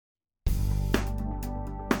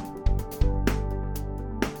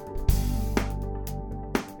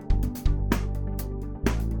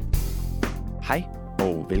Hej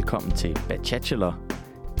og velkommen til Bachelor.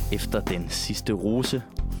 Efter den sidste rose,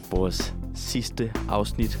 vores sidste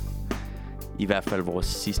afsnit. I hvert fald vores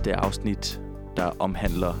sidste afsnit, der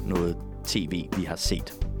omhandler noget tv, vi har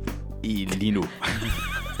set lige nu.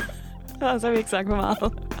 Og så har vi ikke sagt for meget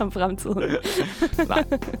om fremtiden. Nej,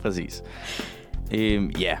 præcis.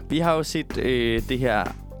 Vi har jo set det her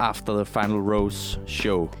After the Final Rose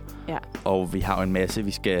show. Ja. Og vi har jo en masse,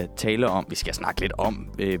 vi skal tale om. Vi skal snakke lidt om,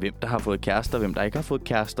 hvem der har fået kærester, hvem der ikke har fået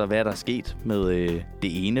kærester, hvad der er sket med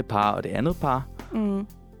det ene par og det andet par. Mm.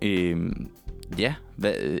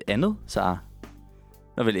 Hvad andet, Sara?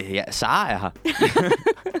 Nå vel, ja, Sara er her.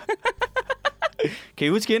 Kan I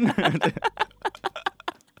huske hende?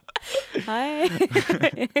 Hej.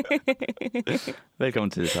 Velkommen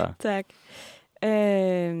til, Sara. Tak.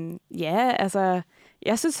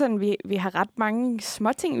 Jeg synes sådan, vi har ret mange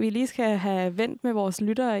småting, vi lige skal have vendt med vores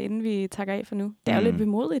lyttere, inden vi takker af for nu. Det er jo lidt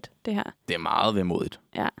vemodigt, det her. Det er meget vemodigt.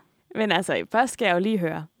 Ja. Men altså, først skal jeg jo lige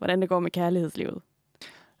høre, hvordan det går med kærlighedslivet.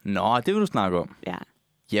 Nå, det vil du snakke om. Ja.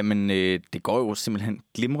 Jamen, det går jo simpelthen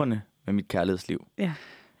glimrende med mit kærlighedsliv. Ja.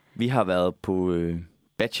 Vi har været på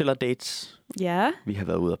bachelor dates. Ja. Vi har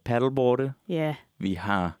været ude at paddleboarde. Ja. Vi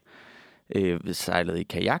har sejlet i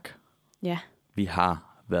kajak. Ja. Vi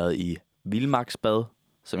har været i vildmarksbad,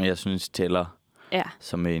 som jeg synes tæller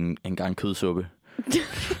som en gang kødsuppe.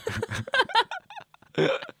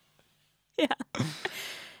 Ja.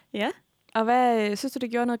 Ja. Og hvad synes du,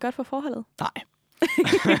 det gjorde noget godt for forholdet? Nej.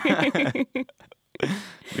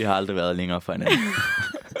 Vi har aldrig været længere fra hinanden.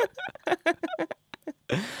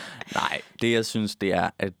 Nej, det jeg synes, det er,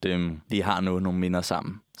 at vi har nogle minder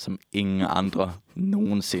sammen, som ingen andre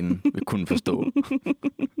nogensinde vil kunne forstå.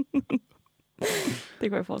 Det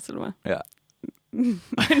kan jeg forestille mig. Ja.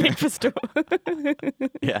 Men ikke forstå.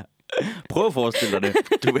 Ja. Prøv at forestille dig det.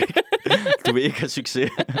 Du vil ikke have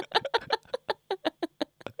succes.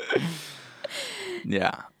 Ja,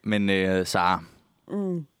 men Sara,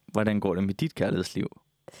 hvordan går det med dit kærlighedsliv?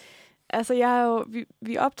 Altså,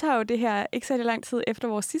 vi optager jo det her ikke så lang tid efter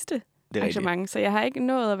vores sidste arrangement, så jeg har ikke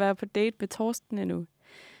nået at være på date med Torsten endnu.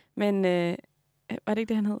 Men var det ikke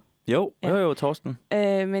det, han hed? Jo, Torsten.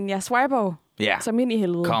 Men jeg swiper jo som ind i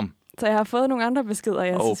helvede. Kom. Så jeg har fået nogle andre beskeder,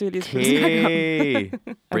 jeg synes, vi lige skulle snakke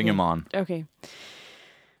om. Bring them on. Okay.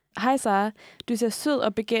 Hej Sara, du ser sød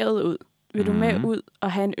og begavet ud. Vil du med ud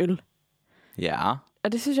og have en øl? Ja.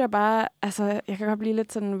 Og det synes jeg bare, altså, jeg kan godt blive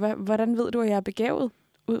lidt sådan, hvordan ved du, at jeg er begavet?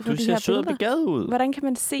 Ud fra Du de ser her sød og billeder? begavet ud. Hvordan kan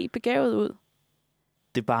man se begavet ud?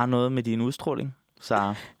 Det er bare noget med din udstråling,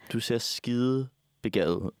 Sara. Du ser skide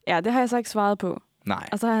begavet ud. Ja, det har jeg så ikke svaret på. Nej.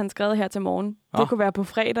 Og så har han skrevet her til morgen. Det kunne være på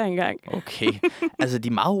fredag engang. Okay. Altså, de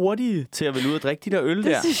er meget hurtige til at vælge ud at drikke de der øl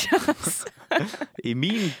der. Det synes jeg også. I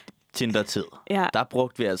min Tinder-tid, der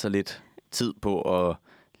brugte vi altså lidt tid på at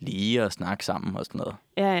lige at snakke sammen og sådan noget.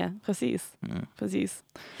 Ja, præcis. Præcis.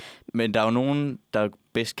 Men der er jo nogen, der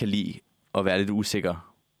bedst kan lide at være lidt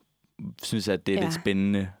usikker. Synes, at det er lidt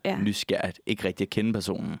spændende, nysgerrigt. Ikke rigtig at kende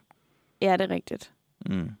personen. Ja, det er rigtigt.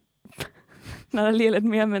 Når der lige er lidt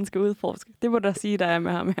mere, man skal udforske. Det må du sige, der er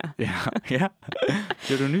med ham her. Ja.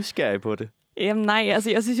 Er du nysgerrig på det? Jamen nej,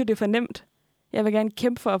 altså jeg synes jo, det er for nemt. Jeg vil gerne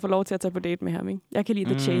kæmpe for at få lov til at tage på date med ham, ikke? Jeg kan lide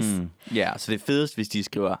the chase. Ja, så det er fedest, hvis de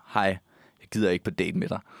skriver, hej, jeg gider ikke på date med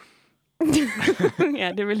dig.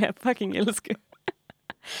 Ja, det vil jeg fucking elske.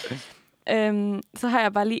 Så har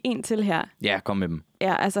jeg bare lige en til her. Ja, kom med dem.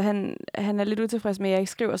 Ja, altså han er lidt utilfreds med, at jeg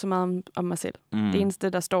ikke skriver så meget om mig selv. Det eneste,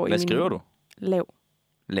 der står i min... Hvad skriver du?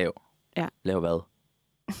 Lav. Ja. Lav hvad?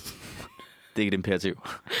 Det er ikke et imperativ.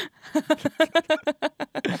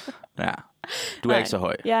 Ja. Du er ikke så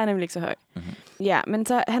høj. Jeg er nemlig ikke så høj. Mm-hmm. Ja, men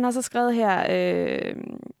så, han har så skrevet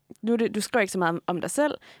her... Du skriver ikke så meget om dig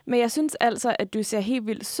selv, men jeg synes altså, at du ser helt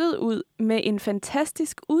vildt sød ud med en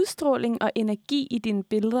fantastisk udstråling og energi i dine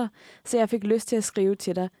billeder, så jeg fik lyst til at skrive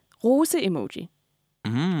til dig rose-emoji.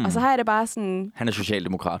 Og så har jeg det bare sådan... Han er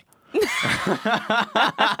socialdemokrat.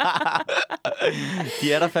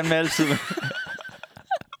 De er der fandme altid.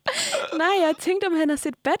 Nej, jeg tænkte, om han har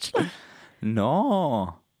set Bachelor. Nå.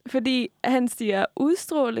 Fordi han siger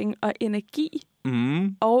udstråling og energi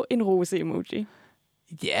og en rose-emoji.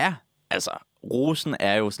 Ja, altså, rosen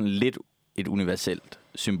er jo sådan lidt et universelt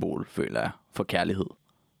symbol, føler jeg, for kærlighed.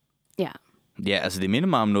 Ja. Ja, altså det minder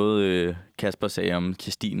mig om noget, Kasper sagde om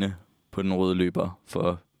Christine på den røde løber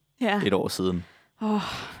for et år siden.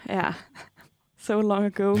 Ja. So long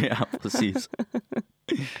ago. Ja, præcis.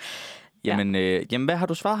 Jamen, hvad har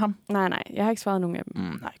du svaret ham? Nej, jeg har ikke svaret nogen af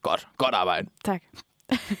dem. Nej, godt arbejde. Tak.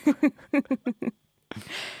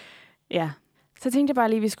 Ja, så tænkte jeg bare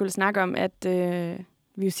lige, at vi skulle snakke om, at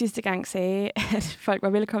vi jo sidste gang sagde, at folk var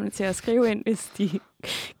velkomne til at skrive ind, hvis de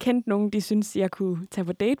kendte nogen, de synes, jeg kunne tage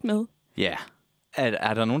på date med. Ja.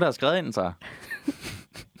 Er der nogen, der har skrevet ind, så?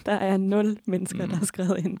 Der er 0 mennesker, der har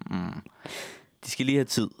skrevet ind. De skal lige have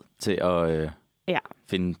tid til at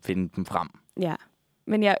finde dem frem. Ja.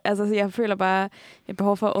 Men jeg føler bare et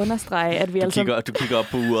behov for at understrege, at vi du kigger op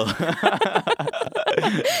på uret.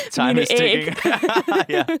 Mine æg.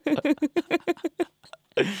 Ja.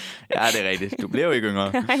 Ja, det er rigtigt. Du bliver jo ikke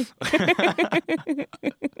yngre.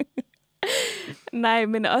 Nej,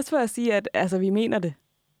 men også for at sige, at vi mener det.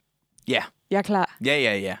 Ja. Jeg er klar.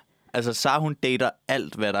 Ja. Altså, Sara, hun dater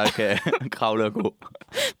alt, hvad der kan kravle og gå.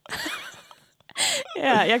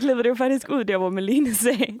 Ja, jeg klippede det jo faktisk ud der, hvor Malene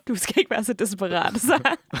sagde, du skal ikke være så desperat,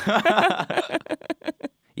 så.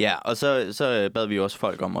 Ja, og så bad vi også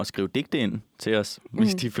folk om at skrive digte ind til os,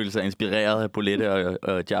 hvis de føler sig inspireret af Bolette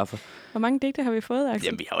og Jaffa. Hvor mange digte har vi fået, Axel?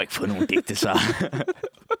 Jamen, vi har jo ikke fået nogen digte, så.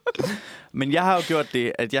 Men jeg har jo gjort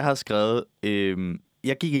det, at jeg har skrevet...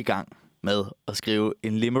 jeg gik i gang med at skrive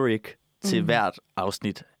en limerick til hvert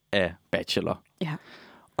afsnit af Bachelor. Ja.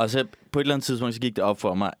 Og så på et eller andet tidspunkt, så gik det op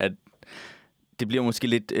for mig, at det bliver måske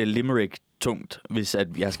lidt limerick-tungt, hvis at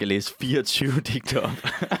jeg skal læse 24 digte op.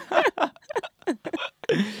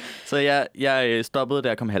 Så jeg stoppede, da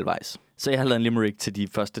jeg kom halvvejs. Så jeg har lavet en limerick til de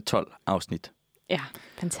første 12 afsnit. Ja,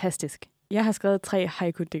 fantastisk. Jeg har skrevet 3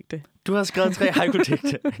 haiku-digte. Du har skrevet 3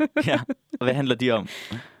 haiku-digte? Ja. Og hvad handler de om?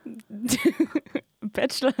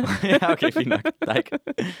 Bachelor. Ja, okay, fint nok. Der er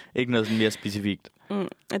ikke noget sådan mere specifikt. Der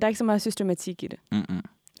er ikke så meget systematik i det.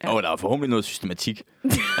 Ja. Der er forhåbentlig noget systematik. Der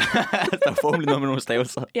er forhåbentlig noget med nogle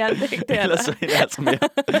stavelser. Ja, det er ellers så er det altså mere.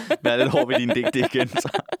 Vær lidt hård ved dine digte igen,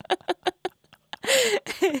 så.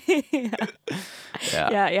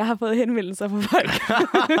 Ja, jeg har fået henvendelser fra folk.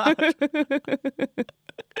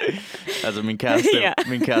 Altså,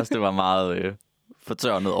 min kæreste var meget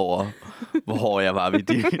fortørnet over, hvor hård jeg var ved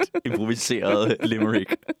dit improviserede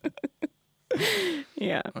limerick.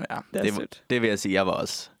 Ja, det vil jeg sige,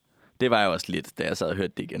 det var jeg også lidt, da jeg sad og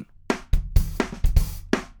hørte det igen.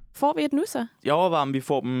 Får vi et nu så? Jeg overvejer, om vi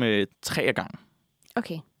får dem 3 af gangen.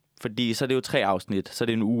 Okay. Fordi så er det jo 3 afsnit, så er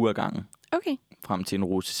det en uge af gangen. Okay. Frem til en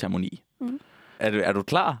roseceremoni. Er du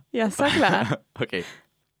klar? Jeg er så klar. Okay.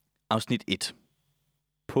 Afsnit 1.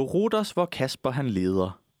 På Rhodos, hvor Kasper han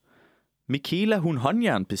leder. Michaela hun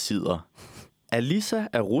håndjern besidder. Alisa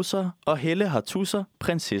er russer, og Helle har tusser.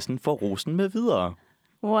 Prinsessen får rosen med videre.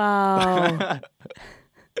 Wow.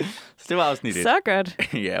 Så det var afsnit 1. Så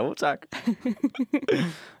godt. Ja, tak.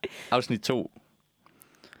 Afsnit 2.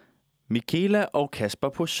 Michaela og Kasper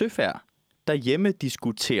på søfærd. Derhjemme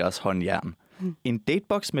diskuteres håndjern. En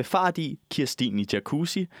datebox med fart i, Kirstin i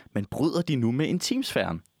jacuzzi, men bryder de nu med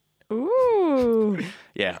intimsfæren?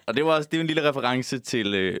 Ja, og det er jo en lille reference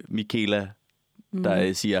til Michaela,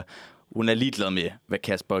 der siger, hun er ligeglad med, hvad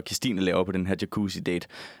Kasper og Kirstine laver på den her jacuzzi-date.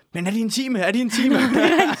 Men er de intime?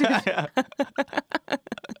 Ja.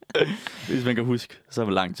 Hvis man kan huske, så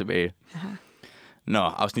var langt tilbage. Nå,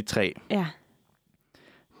 afsnit 3. Ja.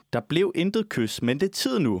 Der blev intet kys, men det er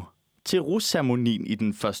tid nu. Til rusceremonien i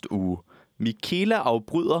den første uge. Michaela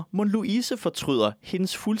afbryder, Mon Louise fortryder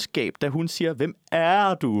hendes fuldskab, da hun siger, hvem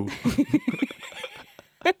er du?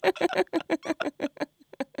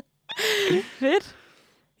 Fedt.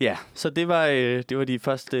 Ja, så det var de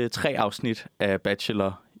første 3 afsnit af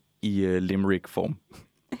Bachelor i limerick-form.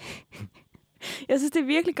 Jeg synes, det er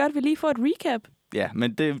virkelig godt, at vi lige får et recap. Ja,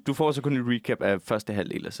 men du får så kun et recap af første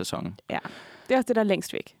halvdel af sæsonen. Ja, det er også det, der er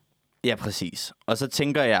længst væk. Ja, præcis. Og så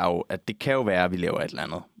tænker jeg jo, at det kan jo være, at vi laver et eller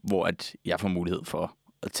andet, hvor at jeg får mulighed for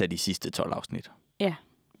at tage de sidste 12 afsnit. Ja.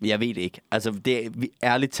 Jeg ved det ikke. Altså,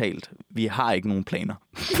 ærligt talt, vi har ikke nogen planer.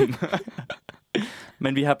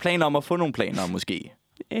 Men vi har planer om at få nogle planer, måske.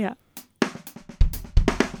 Ja.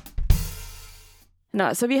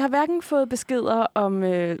 Nå, så vi har hverken fået beskeder om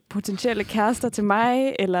potentielle kærester til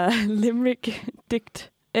mig, eller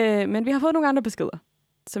limerick-digt. Men vi har fået nogle andre beskeder,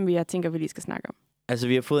 som jeg tænker, vi lige skal snakke om. Altså,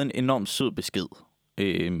 vi har fået en enormt sød besked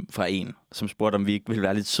fra en, som spurgte, om vi ikke ville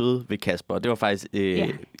være lidt søde ved Kasper. Det var faktisk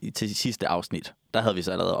til sidste afsnit. Der havde vi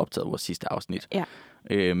så allerede optaget vores sidste afsnit.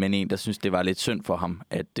 Ja. Men en, der synes, det var lidt synd for ham,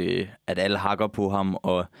 at alle hakker på ham,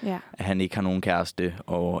 og at han ikke har nogen kæreste,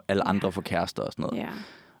 og alle andre får kærester og sådan noget. Ja.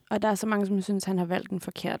 Og der er så mange, som synes, han har valgt den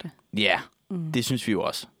forkerte. Ja, det synes vi jo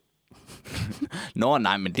også. Nå,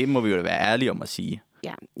 nej, men det må vi jo da være ærlige om at sige.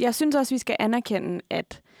 Ja, jeg synes også, vi skal anerkende,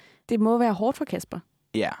 at det må være hårdt for Kasper.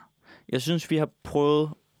 Ja, jeg synes, vi har prøvet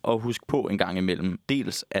at huske på en gang imellem.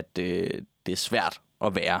 Dels, at det er svært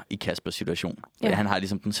at være i Kaspers situation. Ja. Han har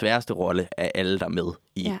ligesom den sværeste rolle af alle, der er med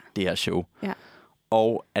i det her show. Ja.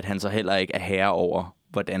 Og at han så heller ikke er herre over,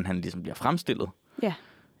 hvordan han ligesom bliver fremstillet. Ja.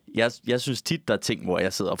 Jeg synes tit, der er ting, hvor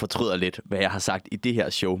jeg sidder og fortryder lidt, hvad jeg har sagt i det her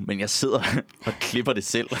show, men jeg sidder og klipper det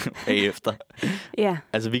selv bagefter. Ja.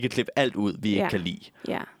 Altså, vi kan klippe alt ud, vi ikke kan lide.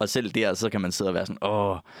 Ja. Og selv der, så kan man sidde og være sådan,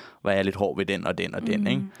 hvor er jeg lidt hård ved den og den og den,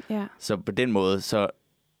 ikke? Ja. Så på den måde, så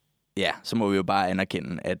må vi jo bare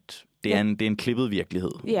anerkende, at det er en klippet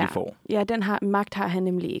virkelighed, vi får. Ja, magt har han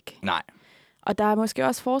nemlig ikke. Nej. Og der er måske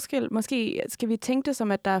også forskel. Måske skal vi tænke det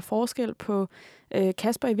som, at der er forskel på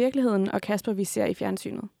Kasper i virkeligheden og Kasper, vi ser i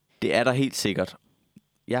fjernsynet. Det er der helt sikkert.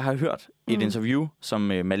 Jeg har hørt et interview, som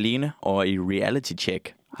Malene og i Reality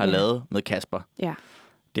Check har lavet med Kasper. Ja.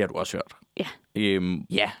 Det har du også hørt.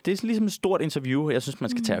 Ja. Det er ligesom et stort interview. Jeg synes, man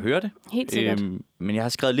skal tage og høre det. Helt sikkert. Men jeg har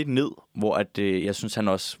skrevet lidt ned, hvor jeg synes, han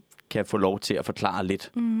også kan få lov til at forklare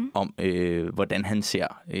lidt om, hvordan han ser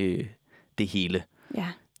det hele. Ja.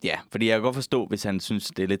 Ja, fordi jeg kan godt forstå, hvis han synes,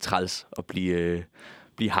 det er lidt træls at blive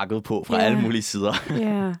hakket på fra alle mulige sider.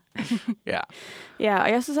 Ja. Ja,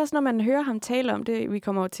 og jeg synes også, når man hører ham tale om det, vi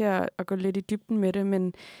kommer over til at gå lidt i dybden med det,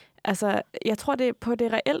 men altså, jeg tror det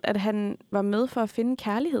er reelt, at han var med for at finde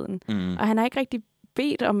kærligheden, og han har ikke rigtig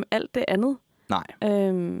bedt om alt det andet. Nej.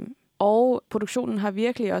 Og produktionen har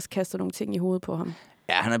virkelig også kastet nogle ting i hovedet på ham.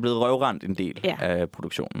 Ja, han er blevet røvrendt en del af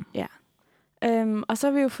produktionen. Ja. Og så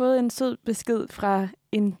har vi jo fået en sød besked fra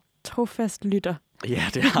en trofast lytter. Ja,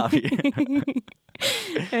 det har vi.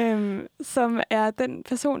 Som er den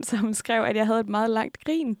person, som skrev, at jeg havde et meget langt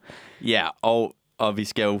grin. Ja, og vi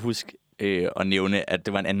skal jo huske at nævne, at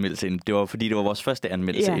det var en anmeldelse. Det var, fordi det var vores første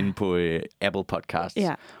anmeldelse inde på Apple Podcasts.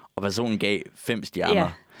 Ja. Og personen gav 5 stjerner.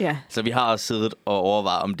 Ja. Så vi har også siddet og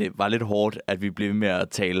overvejet, om det var lidt hårdt, at vi blev ved med at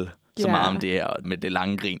tale så meget om det her, med det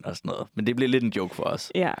lange grin og sådan noget. Men det blev lidt en joke for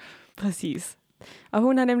os. Ja, præcis. Og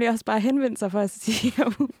hun har nemlig også bare henvendt sig for at sige,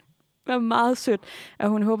 at hun var meget sødt, og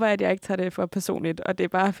hun håber, at jeg ikke tager det for personligt. Og det er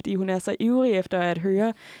bare, fordi hun er så ivrig efter at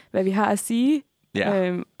høre, hvad vi har at sige.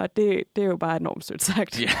 Ja. Og det er jo bare enormt sødt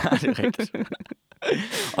sagt. Ja, det er rigtigt.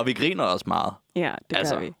 Og vi griner også meget. Ja, det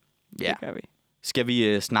gør vi. Ja. Det gør vi. Skal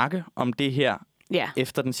vi snakke om det her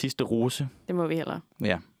efter den sidste rose? Det må vi hellere.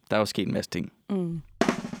 Ja, der er jo sket en masse ting.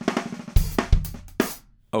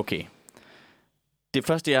 Okay. Det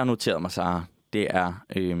første, jeg har noteret mig, Sara, det er,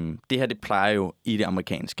 det her, det plejer jo i det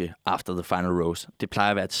amerikanske After the Final Rose. Det plejer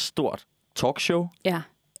at være et stort talkshow. Ja.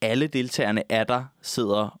 Alle deltagerne er der,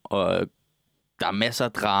 sidder, og der er masser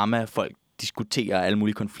af drama. Folk diskuterer alle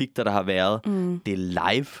mulige konflikter, der har været. Det er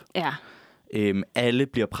live. Ja. Alle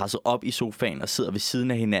bliver presset op i sofaen og sidder ved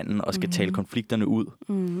siden af hinanden og skal tale konflikterne ud.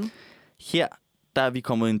 Her, der er vi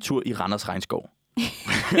kommet en tur i Randers Regnskov.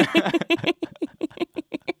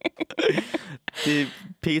 Det er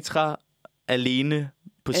Petra alene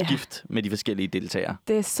på skift med de forskellige deltagere.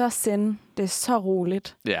 Det er så zen. Det er så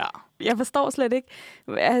roligt. Ja. Jeg forstår slet ikke.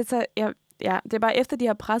 Altså, det er bare efter, de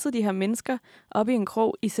har presset de her mennesker op i en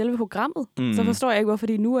krog i selve programmet. Så forstår jeg ikke, hvorfor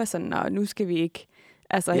de nu er sådan, nu skal vi ikke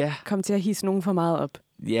komme til at hisse nogen for meget op.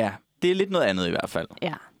 Ja, det er lidt noget andet i hvert fald.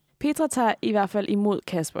 Ja. Petra tager i hvert fald imod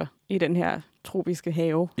Kasper i den her tropiske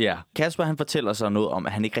have. Ja, Kasper han fortæller så noget om,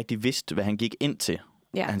 at han ikke rigtig vidste, hvad han gik ind til.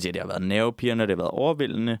 Ja. Han siger, at det har været nervepirrende, det har været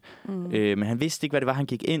overvældende. Men han vidste ikke, hvad det var, han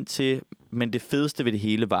gik ind til. Men det fedeste ved det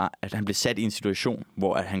hele var, at han blev sat i en situation,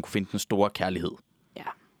 hvor at han kunne finde den store kærlighed. Ja,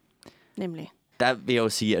 nemlig. Der vil jeg jo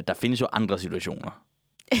sige, at der findes jo andre situationer.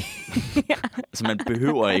 Så man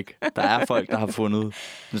behøver ikke. Der er folk, der har fundet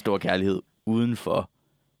den store kærlighed uden for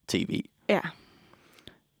tv. Ja.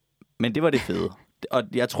 Men det var det fede. Og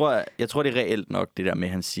jeg tror, det er reelt nok, det der med,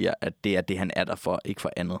 at han siger, at det er det, han er der for, ikke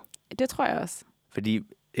for andet. Det tror jeg også. Fordi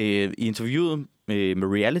i interviewet med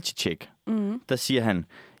Reality Check, der siger han,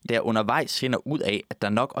 der undervejs finder ud af, at der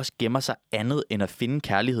nok også gemmer sig andet end at finde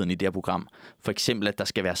kærligheden i det her program. For eksempel, at der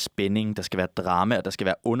skal være spænding, der skal være drama, og der skal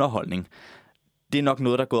være underholdning. Det er nok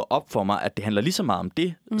noget, der er gået op for mig, at det handler lige så meget om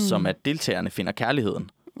det, som at deltagerne finder kærligheden.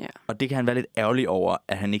 Ja. Og det kan han være lidt ærgerlig over,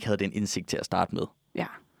 at han ikke havde den indsigt til at starte med. Ja.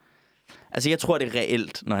 Altså, jeg tror, det er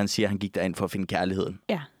reelt, når han siger, at han gik derind for at finde kærligheden.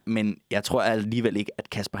 Ja. Men jeg tror alligevel ikke, at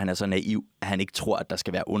Kasper han er så naiv, at han ikke tror, at der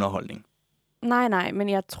skal være underholdning. Nej, men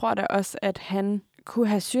jeg tror da også, at han kunne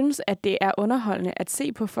have syntes, at det er underholdende at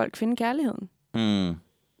se på folk finde kærligheden.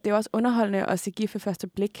 Det er også underholdende at se gift ved første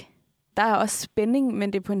blik. Der er også spænding,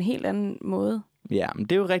 men det er på en helt anden måde. Ja, men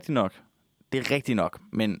det er jo rigtigt nok. Det er rigtigt nok.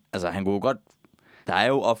 Men altså, han kunne jo godt... Der er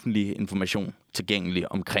jo offentlig information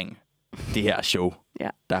tilgængelig omkring det her show,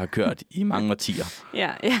 der har kørt i mange årtier.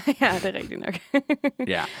 Ja, det er rigtigt nok.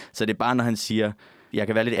 Ja, så det er bare, når han siger, jeg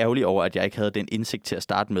kan være lidt ærgerlig over, at jeg ikke havde den indsigt til at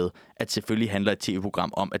starte med, at selvfølgelig handler et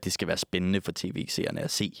tv-program om, at det skal være spændende for tv-seerne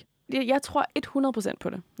at se. Jeg tror 100% på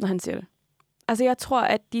det, når han siger det. Altså, jeg tror,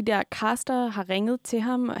 at de der caster har ringet til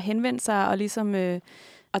ham og henvendt sig og ligesom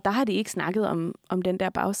Og der har de ikke snakket om den der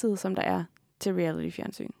bagside, som der er til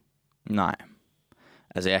reality-fjernsyn. Nej.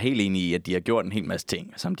 Altså, jeg er helt enig i, at de har gjort en hel masse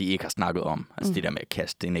ting, som de ikke har snakket om. Altså, det der med at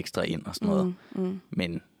kaste en ekstra ind og sådan noget.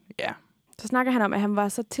 Men, ja. Så snakker han om, at han var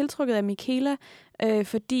så tiltrukket af Michaela,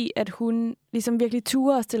 fordi at hun ligesom virkelig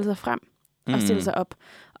turde at stille sig frem og stille sig op.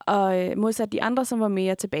 Og modsat de andre, som var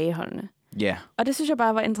mere tilbageholdende. Ja. Yeah. Og det synes jeg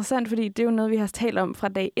bare var interessant, fordi det er jo noget, vi har talt om fra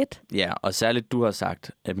dag 1. Ja, og særligt du har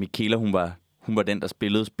sagt, at Michaela, hun var den, der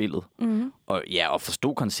spillede spillet. Og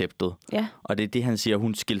forstod konceptet. Ja. Og det er det, han siger,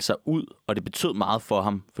 hun skilte sig ud, og det betød meget for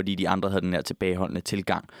ham, fordi de andre havde den her tilbageholdende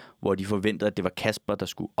tilgang, hvor de forventede, at det var Kasper, der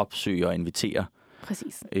skulle opsøge og invitere.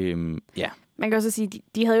 Præcis. Ja. Man kan også sige,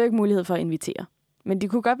 at de havde jo ikke mulighed for at invitere. Men de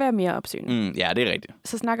kunne godt være mere opsøgende. Ja, det er rigtigt.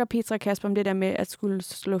 Så snakker Petra og Kasper om det der med at skulle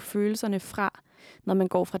slå følelserne fra, når man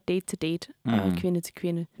går fra date til date og kvinde til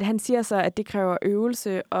kvinde. Han siger så, at det kræver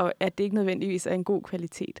øvelse, og at det ikke nødvendigvis er en god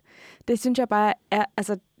kvalitet. Det synes jeg bare er,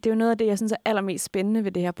 altså det er jo noget af det, jeg synes er allermest spændende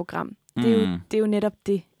ved det her program. Det er jo netop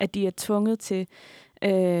det, at de er tvunget til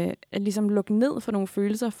at ligesom lukke ned for nogle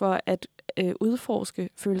følelser, for at udforske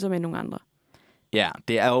følelser med nogle andre. Ja,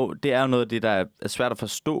 det er jo noget af det, der er svært at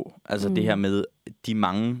forstå. Altså det her med de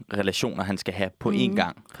mange relationer, han skal have på én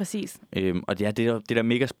gang. Præcis. Og det er der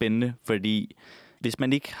mega spændende, fordi hvis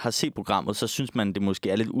man ikke har set programmet, så synes man, det måske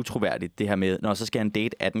er lidt utroværdigt, det her med, når så skal han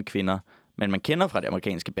date 18 kvinder. Men man kender fra det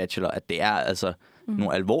amerikanske Bachelor, at det er altså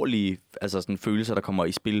nogle alvorlige sådan følelser, der kommer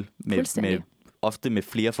i spil ofte med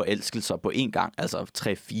flere forelskelser på én gang. Altså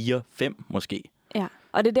 3, 4, 5 måske. Ja,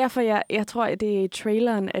 og det er derfor, jeg tror, at det er i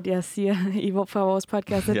traileren, at jeg siger fra vores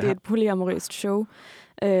podcast, at det er et polyamorøst show.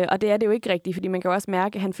 Og det er det jo ikke rigtigt, fordi man kan jo også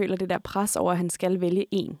mærke, at han føler det der pres over, at han skal vælge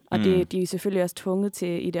en. Og de er selvfølgelig også tvunget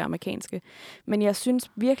til i det amerikanske. Men jeg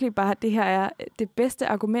synes virkelig bare, at det her er det bedste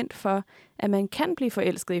argument for, at man kan blive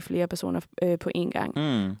forelsket i flere personer på én gang.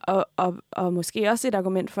 Og måske også et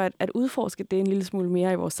argument for at udforske det en lille smule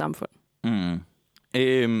mere i vores samfund.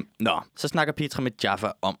 Så snakker Petra med Jaffa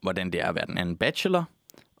om, hvordan det er at være den anden bachelor.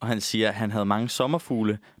 Og han siger, at han havde mange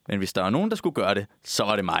sommerfugle, men hvis der var nogen, der skulle gøre det, så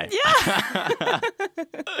var det mig. Ja!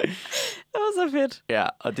 Det var så fedt. Ja,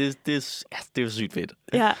 og det er jo sygt fedt.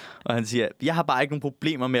 Ja. Og han siger, jeg har bare ikke nogen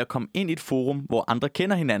problemer med at komme ind i et forum, hvor andre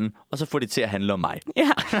kender hinanden, og så få det til at handle om mig.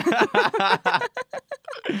 Ja.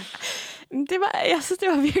 Jeg synes, det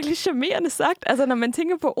var virkelig charmerende sagt. Altså, når man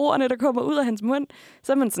tænker på ordene, der kommer ud af hans mund,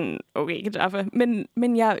 så er man sådan, okay, ikke Jaffa.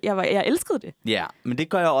 Men jeg elskede det. Ja, men det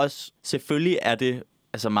gør jeg også. Selvfølgelig er det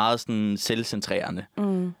altså meget sådan selvcentrerende.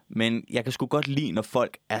 Men jeg kan sgu godt lide, når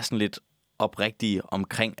folk er sådan lidt oprigtige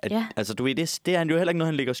omkring, at altså, du ved, det er han jo heller ikke noget,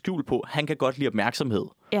 han lægger skjul på. Han kan godt lide opmærksomhed.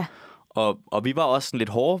 Ja. Og vi var også sådan lidt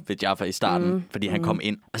hårde ved Jaffa i starten, fordi han kom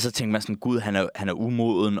ind. Og så tænkte man sådan, gud, han er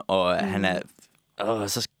umoden, og han er...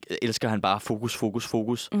 så elsker han bare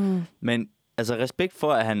fokus. Men altså respekt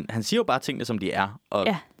for, at han siger jo bare tingene, som de er.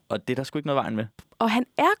 Og det er der sgu ikke noget vejen med. Og han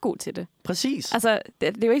er god til det. Præcis. Altså,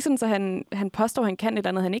 det er jo ikke sådan, at han påstår, at han kan et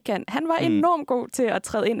andet, han ikke kan. Han var enormt god til at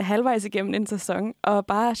træde ind halvvejs igennem en sæson, og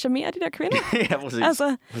bare charmere de der kvinder. Ja, præcis.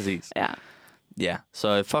 Altså, præcis. Ja. Ja,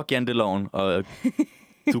 så fuck janteloven, og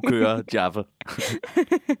du kører Jaffa.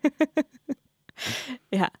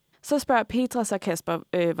 Ja. Så spørger Petra så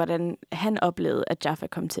Kasper, hvordan han oplevede, at Jaffa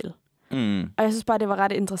kom til. Og jeg synes bare, det var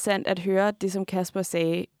ret interessant at høre det, som Kasper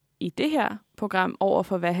sagde i det her program, over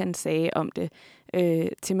for hvad han sagde om det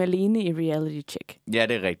til Malene i Reality Check. Ja,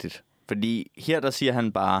 det er rigtigt. Fordi her der siger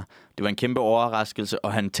han bare, det var en kæmpe overraskelse,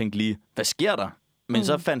 og han tænkte lige, hvad sker der? Men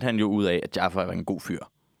så fandt han jo ud af, at Jaffa var en god fyr.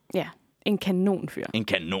 Ja, en kanonfyr. En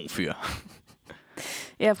kanonfyr.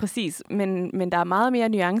 Ja, præcis. Men der er meget mere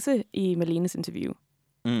nuance i Malenes interview.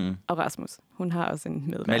 Og Rasmus. Hun har også en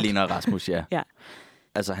medvært. Malene og Rasmus, ja. Ja.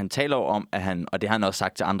 Altså, han taler jo om, at han, og det har han også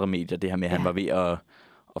sagt til andre medier, det her med, at han var ved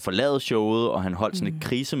at forlade showet, og han holdt sådan et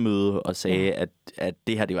krisemøde og sagde, at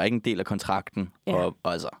det her, det var ikke en del af kontrakten. Ja.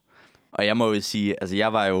 Og jeg må jo sige, altså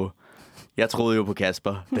jeg troede jo på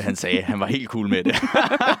Kasper, da han sagde, at han var helt cool med det.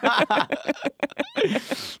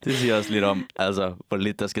 Det siger også lidt om, altså, hvor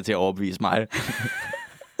lidt der skal til at overbevise mig.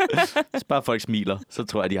 Hvis bare folk smiler, så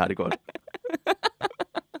tror jeg, de har det godt.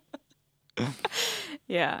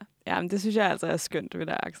 Ja, men det synes jeg altså er skønt ved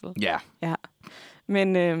dig, Axel. Ja. Ja.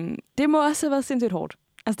 Men det må også have været sindssygt hårdt.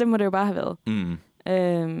 Altså, det må det jo bare have været.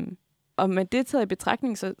 Og med det taget i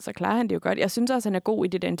betragtning, så klarer han det jo godt. Jeg synes også, han er god i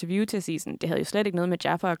det der interview til at sige sådan, det havde jo slet ikke noget med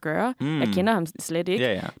Jaffa at gøre. Jeg kender ham slet ikke.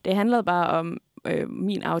 Ja. Det handlede bare om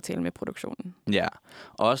min aftale med produktionen. Ja,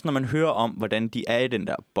 og også når man hører om, hvordan de er i den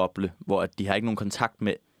der boble, hvor de har ikke nogen kontakt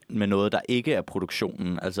med noget, der ikke er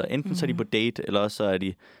produktionen. Altså enten så er de på date, eller så er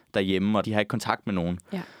de derhjemme, og de har ikke kontakt med nogen.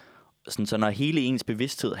 Ja. Sådan, så når hele ens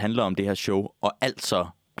bevidsthed handler om det her show, og alt så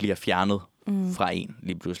bliver fjernet fra en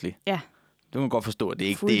lige pludselig. Ja. Du kan godt forstå, at det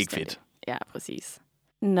er ikke fedt. Ja, præcis.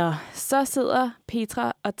 Nå, så sidder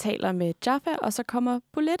Petra og taler med Jaffa, og så kommer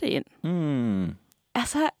Bolette ind.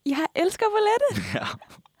 Altså, jeg elsker Bolette.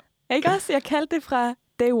 Ja. Ikke også? Jeg kaldte det fra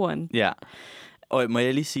day one. Ja. Og må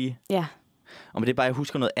jeg lige sige? Ja. Og det er bare, jeg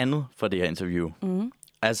husker noget andet fra det her interview.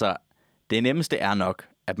 Altså, det nemmeste er nok,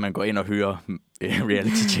 at man går ind og hører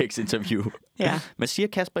Reality Checks interview. Ja. Men siger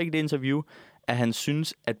Kasper ikke i det interview, at han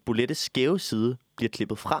synes, at Bolettes skæve side bliver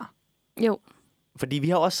klippet fra? Jo. Fordi vi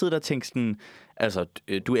har også siddet og tænkt sådan, altså,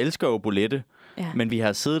 du elsker jo Bolette, men vi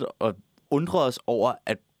har siddet og undret os over,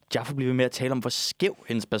 at Jaffa bliver ved med at tale om, hvor skæv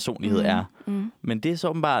hendes personlighed er. Men det er så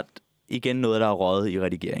åbenbart igen noget, der er røget i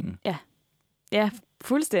redigeringen. Ja. Ja,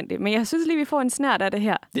 fuldstændig. Men jeg synes lige, vi får en snert af det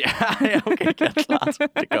her. Ja, okay, ja, klart.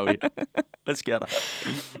 Det gør vi. Hvad sker der?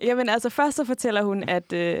 Jamen altså, først så fortæller hun,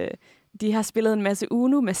 at de har spillet en masse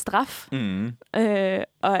Uno med straf.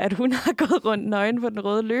 Og at hun har gået rundt nøgen på den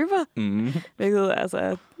røde løber. Hvilket altså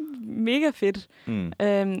er mega fedt.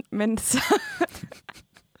 Men så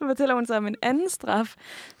fortæller hun så om en anden straf,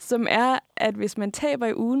 som er, at hvis man taber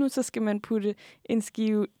i Uno, så skal man putte en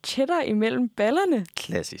skive cheddar imellem ballerne.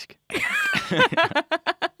 Klassisk.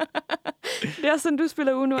 Det er sådan, du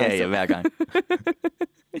spiller Uno, altså. Ja, hver gang.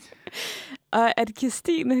 Og at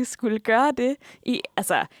Kirstine skulle gøre det i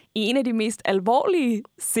en af de mest alvorlige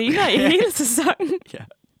scener i hele sæsonen. Ja.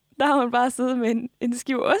 Der har hun bare siddet med en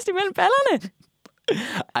skive ost imellem ballerne.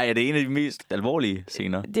 Ej, er det en af de mest alvorlige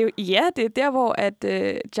scener? Det er der, hvor at,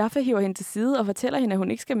 Jaffa hiver hende til side og fortæller hende, at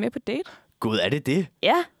hun ikke skal med på date. Gud, er det det?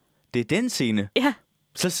 Ja. Det er den scene? Ja.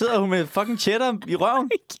 Så sidder hun med fucking cheddar i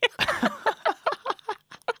røven?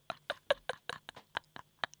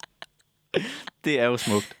 Det er jo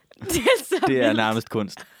smukt. Det er nærmest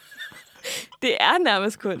kunst. Det er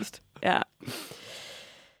nærmest kunst, ja.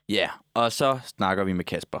 Ja, og så snakker vi med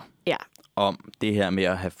Kasper. Ja. Om det her med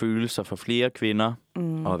at have følelser for flere kvinder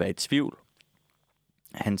og være i tvivl.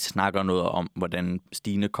 Han snakker noget om, hvordan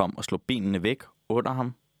Stine kom og slog benene væk under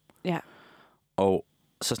ham. Ja. Og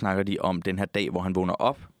så snakker de om den her dag, hvor han vågner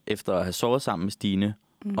op efter at have sovet sammen med Stine,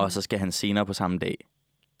 og så skal han senere på samme dag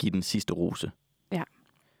give den sidste rose. Ja.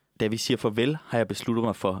 Da vi siger farvel, har jeg besluttet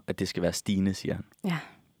mig for, at det skal være Stine, siger han. Ja,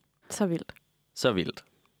 så vildt. Så vildt.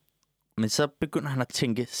 Men så begynder han at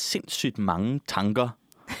tænke sindssygt mange tanker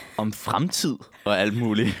om fremtid og alt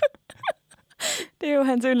muligt. Det er jo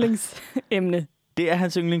hans yndlingsemne. Det er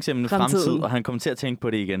hans yndlingsemne, fremtid, og han kommer til at tænke på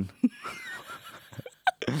det igen.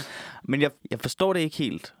 Men jeg forstår det ikke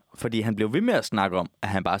helt, fordi han blev ved med at snakke om, at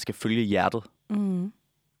han bare skal følge hjertet.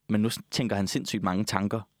 Men nu tænker han sindssygt mange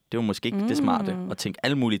tanker. Det var måske ikke det smarte, at tænke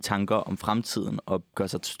alle mulige tanker om fremtiden og gøre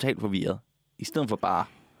sig totalt forvirret. I stedet for bare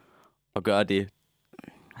at gøre det.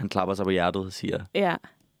 Han klapper sig på hjertet og siger,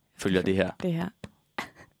 følger det her. Det her.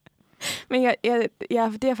 Men det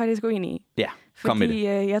er jeg faktisk uenig i. Ja, kom med det. Fordi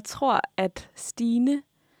jeg tror, at Stine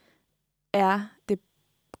er det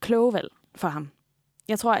kloge valg for ham.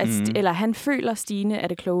 Jeg tror, at han føler, at Stine er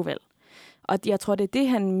det kloge valg. Og jeg tror, det er det,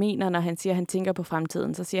 han mener, når han siger, at han tænker på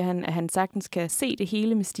fremtiden. Så siger han, at han sagtens kan se det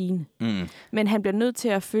hele med Stine. Men han bliver nødt til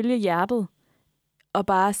at følge hjertet og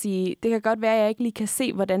bare sige, det kan godt være, at jeg ikke lige kan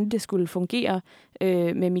se, hvordan det skulle fungere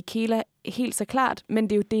med Michaela helt så klart, men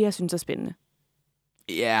det er jo det, jeg synes er spændende.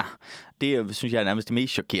 Ja, det synes jeg er nærmest det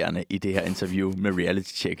mest chokerende i det her interview med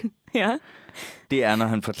Reality Check. Ja. Det er, når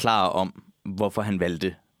han forklarer om, hvorfor han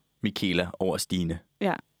valgte Michaela over Stine.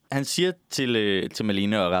 Ja. Han siger til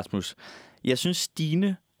Malene og Rasmus, jeg synes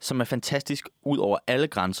Stine, som er fantastisk ud over alle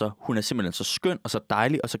grænser, hun er simpelthen så skøn og så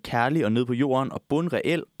dejlig og så kærlig og nede på jorden og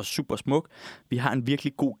bundreel og super smuk. Vi har en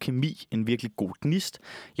virkelig god kemi, en virkelig god gnist.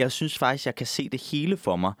 Jeg synes faktisk, jeg kan se det hele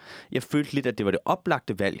for mig. Jeg følte lidt, at det var det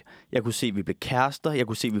oplagte valg. Jeg kunne se, at vi blev kærester. Jeg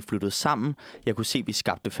kunne se, at vi flyttede sammen. Jeg kunne se, at vi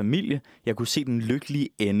skabte familie. Jeg kunne se den lykkelige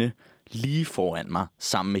ende lige foran mig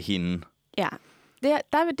sammen med hende. Ja,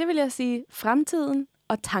 det vil jeg sige fremtiden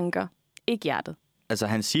og tanker, ikke hjertet. Altså,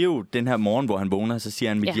 han siger jo den her morgen, hvor han vågner, så siger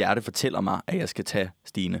han, mit hjerte fortæller mig, at jeg skal tage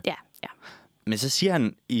Stine. Ja. Men så siger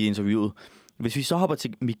han i interviewet, hvis vi så hopper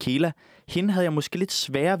til Michaela, hende havde jeg måske lidt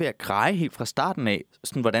sværere ved at greje helt fra starten af,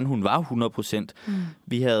 sådan hvordan hun var 100%.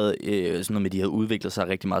 Vi havde sådan noget med, de havde udviklet sig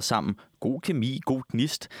rigtig meget sammen. God kemi, god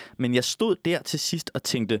gnist. Men jeg stod der til sidst og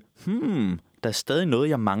tænkte, der er stadig noget,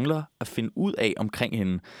 jeg mangler at finde ud af omkring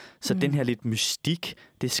hende. Så den her lidt mystik,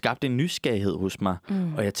 det skabte en nysgerrighed hos mig.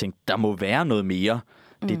 Og jeg tænkte, der må være noget mere.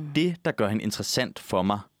 Det er det, der gør hende interessant for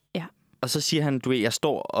mig. Ja. Og så siger han, jeg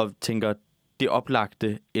står og tænker, det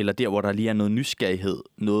oplagte, eller der, hvor der lige er noget nysgerrighed.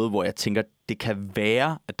 Noget, hvor jeg tænker, det kan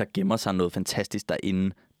være, at der gemmer sig noget fantastisk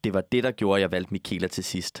derinde. Det var det, der gjorde, at jeg valgte Michaela til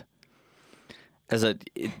sidst. Altså,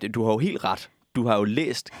 du har jo helt ret. du har jo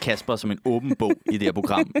læst Kasper som en åben bog i det her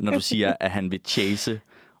program, når du siger, at han vil chase,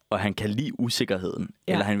 og han kan lide usikkerheden,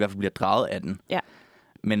 eller han i hvert fald bliver draget af den. Ja.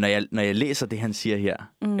 Men når jeg læser det, han siger her,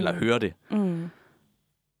 eller hører det,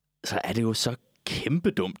 så er det jo så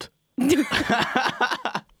kæmpe dumt.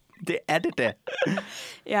 Det er det da.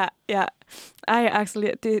 Ja. Ej,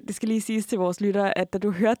 Axel, det skal lige siges til vores lyttere, at da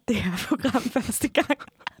du hørte det her program første gang,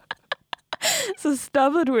 så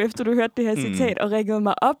stoppede du, efter du hørte det her citat, og ringede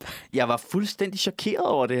mig op. Jeg var fuldstændig chokeret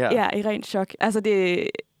over det her. Ja, i rent chok. Altså,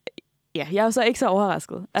 jeg er jo så ikke så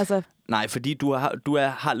overrasket. Altså, nej, fordi du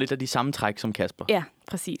har lidt af de samme træk som Kasper. Ja,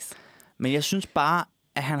 præcis. Men jeg synes bare,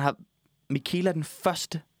 at Michaela er den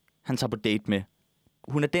første, han tager på date med.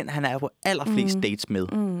 Hun er den, han er på allerflest dates med.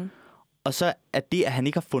 Og så er det, at han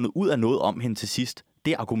ikke har fundet ud af noget om hende til sidst,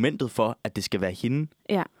 det er argumentet for, at det skal være hende.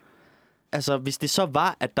 Ja. Altså, hvis det så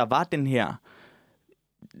var, at der var den her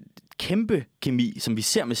kæmpe kemi, som vi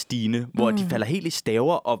ser med Stine, hvor de falder helt i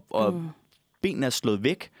staver, og benene er slået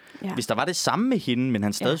væk. Ja. Hvis der var det samme med hende, men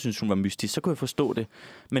han stadig synes, hun var mystisk, så kunne jeg forstå det.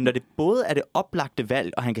 Men når det både er det oplagte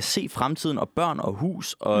valg, og han kan se fremtiden, og børn, og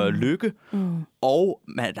hus, og lykke, og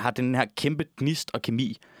man har den her kæmpe gnist og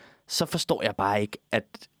kemi, så forstår jeg bare ikke,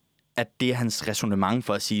 at det er hans ræsonnement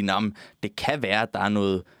for at sige, at det kan være, at der er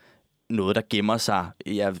noget, der gemmer sig.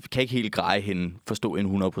 Jeg kan ikke helt greje hende, forstå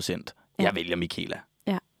en 100%. Jeg vælger Michaela.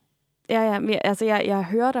 Ja, altså jeg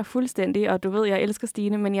hører dig fuldstændig, og du ved, jeg elsker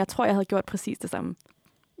Stine, men jeg tror, jeg havde gjort præcis det samme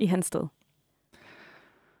i hans sted.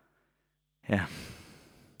 Ja.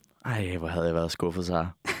 Ej, hvor havde jeg været skuffet, Sara.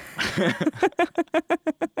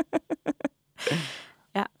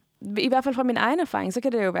 Ja, i hvert fald fra min egen erfaring, så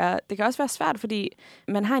kan det jo være, det kan også være svært, fordi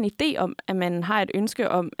man har en idé om, at man har et ønske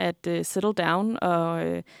om at settle down og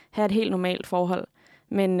have et helt normalt forhold.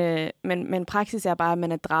 Men praksis er bare, at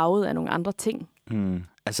man er draget af nogle andre ting.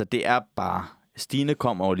 Altså, det er bare... Stine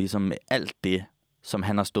kommer jo ligesom med alt det, som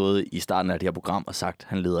han har stået i starten af det her program og sagt,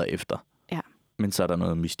 han leder efter. Ja. Men så er der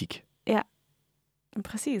noget mystik. Ja,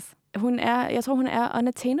 præcis. Jeg tror, hun er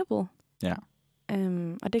unattainable. Ja.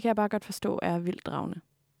 Og det kan jeg bare godt forstå er vildt dragende.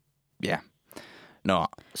 Ja. Nå,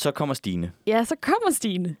 så kommer Stine. Ja, så kommer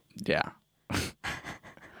Stine. Ja.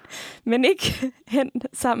 Men ikke hen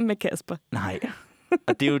sammen med Kasper. Nej.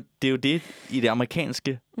 Og det er jo det i det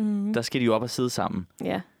amerikanske, der skal de jo op og sidde sammen.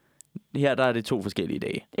 Ja. Her der er det 2 forskellige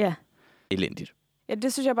dage. Ja. Elendigt. Ja,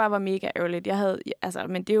 det synes jeg bare var mega ærgerligt.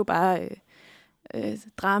 Men det er jo bare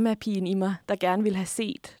dramapigen i mig, der gerne ville have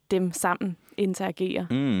set dem sammen interagere.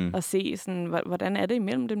 Og se, sådan, hvordan er det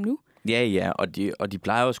imellem dem nu? Ja, og de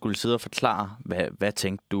plejer jo at skulle sidde og forklare, hvad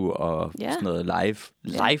tænkte du, og sådan noget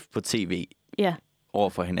live på tv over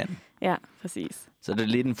for hinanden. Ja, præcis. Så det er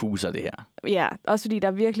lidt en fuser, det her. Ja, også fordi der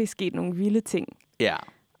er virkelig sket nogle vilde ting. Ja.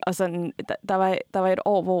 Og sådan, der var et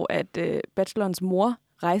år, hvor at bachelorens mor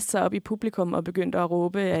rejste sig op i publikum og begyndte at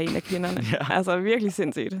råbe af en af kvinderne. Ja. Altså virkelig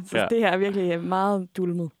sindssygt. Så det her er virkelig meget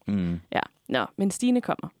dulmet. Ja. Nå, men Stine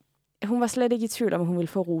kommer. Hun var slet ikke i tvivl om, at hun ville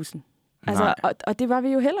få rosen. Altså, og det var vi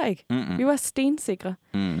jo heller ikke. Vi var stensikre.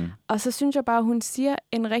 Og så synes jeg bare, at hun siger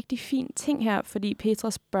en rigtig fin ting her, fordi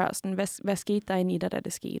Petra spørger sådan, hvad skete der inde i dig, da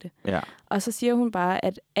det skete? Ja. Og så siger hun bare,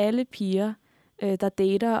 at alle piger, der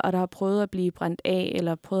dater, og der har prøvet at blive brændt af,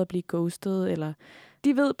 eller prøvet at blive ghostet, eller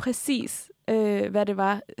de ved præcis, hvad det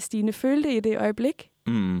var, Stine følte i det øjeblik.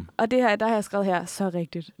 Og det her, der har jeg skrevet her, så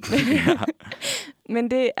rigtigt.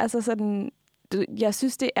 Men det er altså sådan... Jeg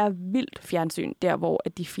synes, det er vildt fjernsyn, der hvor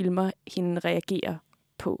at de filmer hende reagerer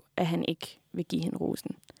på, at han ikke vil give hende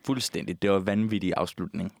rosen. Fuldstændig. Det var en vanvittig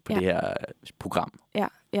afslutning på det her program.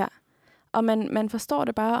 Ja. Og man forstår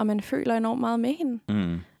det bare, og man føler enormt meget med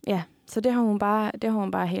hende. Ja, så det har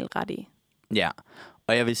hun bare helt ret i. Ja,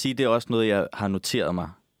 og jeg vil sige, det er også noget, jeg har noteret mig,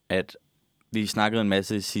 at vi snakkede en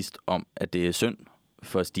masse sidst om, at det er synd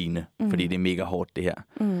for Stine, fordi det er mega hårdt, det her.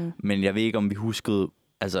 Men jeg ved ikke, om vi huskede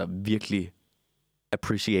altså virkelig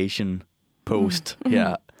appreciation post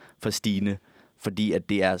her for Stine, fordi at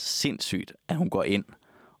det er sindssygt, at hun går ind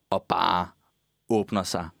og bare åbner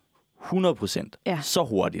sig 100% så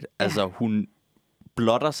hurtigt. Altså hun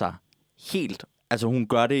blotter sig helt. Altså hun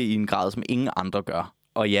gør det i en grad, som ingen andre gør.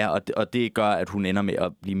 Og det gør, at hun ender med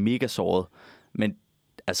at blive mega såret. Men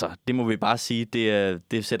altså, det må vi bare sige,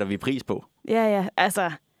 det sætter vi pris på. Ja,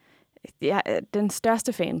 altså, jeg er den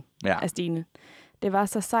største fan af Stine. Det var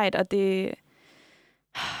så sejt, og det...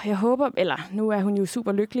 Jeg håber, eller nu er hun jo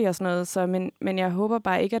super lykkelig og sådan noget, men jeg håber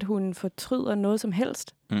bare ikke, at hun fortryder noget som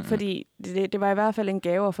helst. Fordi det var i hvert fald en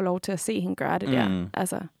gave at få lov til at se hende gøre det der.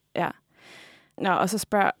 Altså, ja. Nå, og så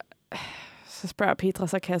spørger Petra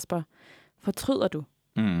så Kasper, fortryder du?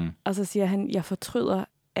 Og så siger han, jeg fortryder,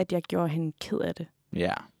 at jeg gjorde hende ked af det.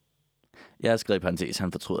 Ja. Jeg har skrevet i parentes,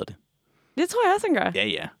 han fortryder det. Det tror jeg også, han gør.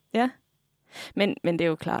 Ja. Men det er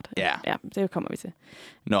jo klart. Ja. Ja, det kommer vi til.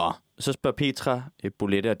 Nå, så spørger Petra,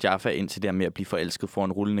 Bolette og Jaffa ind til det her med at blive forelsket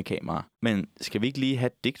foran rullende kamera. Men skal vi ikke lige have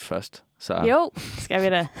et digt først? Så... Jo, skal vi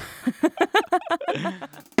da.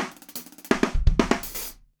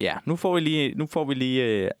 Ja, nu får vi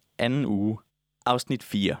lige anden uge. Afsnit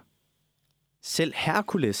 4. Selv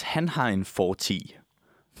Herkules, han har en forti.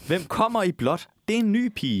 Hvem kommer i blåt? Det er en ny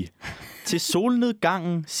pige. Til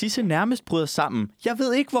solnedgangen, Sisse nærmest bryder sammen. Jeg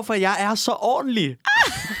ved ikke, hvorfor jeg er så ordentlig.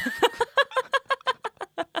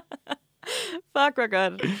 Fuck, hvor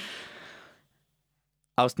godt.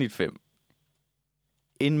 Afsnit 5.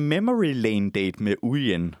 En memory lane date med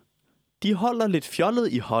Uyen. De holder lidt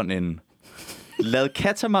fjollet i hånden. Lad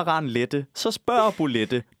katamaran lette, så spørger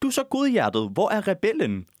Bolette. Du så godhjertet, hvor er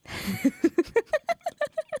rebellen?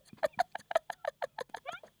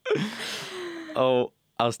 Og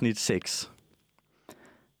afsnit 6.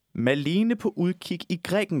 Malene på udkig i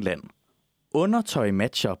Grækenland. Undertøj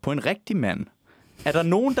matcher på en rigtig mand. Er der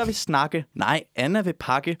nogen, der vil snakke? Nej, Anna vil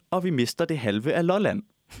pakke, og vi mister det halve af Lolland.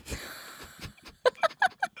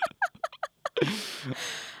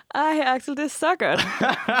 Ej, Axel, det er så godt.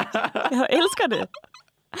 Jeg elsker det.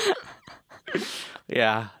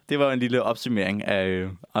 Ja, det var en lille opsummering af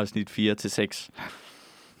afsnit 4 til 6.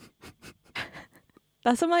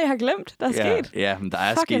 Der er så meget, jeg har glemt. Der er sket. Ja, men der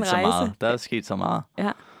er Fucking sket så rejse. meget. Der er sket så meget.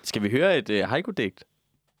 Ja. Skal vi høre et haiku-digt?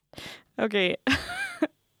 Okay.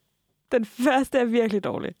 Den første er virkelig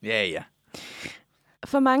dårlig. Ja.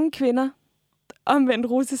 For mange kvinder, omvendt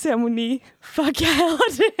ruseceremoni. Fuck, jeg hader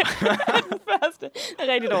det. Den første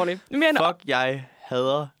er rigtig dårlig. Fuck, jeg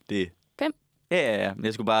hader det. 5. Ja.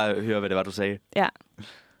 Jeg skulle bare høre, hvad det var, du sagde. Ja.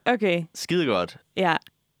 Okay. Skide godt. Ja.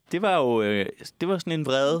 Det var jo det var sådan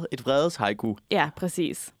et vredes haiku. Ja,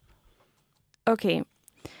 præcis. Okay.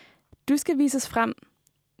 Du skal vises frem,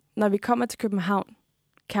 når vi kommer til København.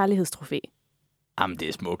 Kærlighedstrofæ. Jamen, det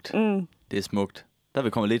er smukt. Mm. Det er smukt. Der er vi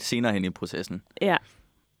kommet lidt senere hen i processen. Ja.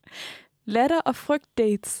 Latter og frygt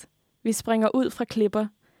dates. Vi springer ud fra klipper.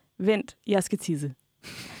 Vent, jeg skal tisse.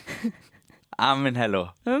 Amen, hallo.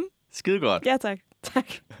 Skide godt. Ja, tak. Tak.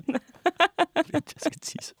 Vent, jeg skal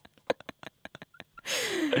tisse.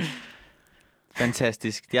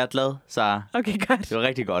 Fantastisk. Jeg er glad, Sara. Okay, godt. Det var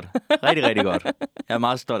rigtig godt. Rigtig, rigtig godt. Jeg er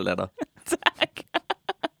meget stolt af dig. Tak.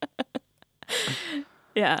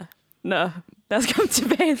 Ja. Nå, lad os komme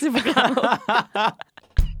tilbage til programmet.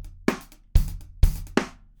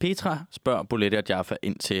 Petra spørger Bolette og Jaffa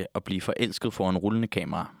ind til at blive forelsket foran rullende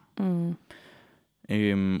kamera.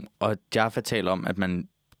 Og Jaffa taler om, at man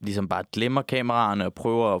ligesom bare glemmer kameraerne og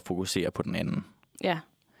prøver at fokusere på den anden. Ja.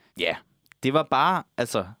 Ja, det var bare,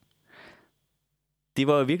 det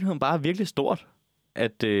var i virkeligheden bare virkelig stort,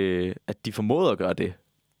 at de formåede at gøre det.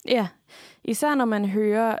 Ja, især når man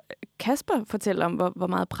hører Kasper fortælle om, hvor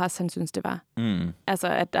meget pres han synes, det var. Altså,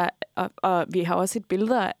 at der, og vi har også set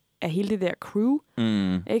billeder af hele det der crew.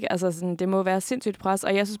 Ikke? Altså, sådan, det må være sindssygt pres,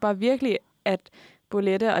 og jeg synes bare virkelig, at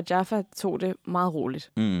Bolette og Jaffa tog det meget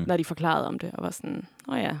roligt, når de forklarede om det, og var sådan,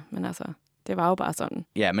 men altså, det var jo bare sådan.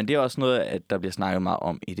 Ja, men det er også noget, at der bliver snakket meget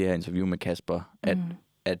om i det her interview med Kasper,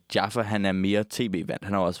 at Jaffa, han er mere tv-vant.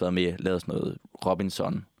 Han har også været med lavet sådan noget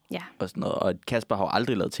Robinson og sådan noget, og Kasper har jo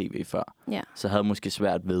aldrig lavet tv før, så havde måske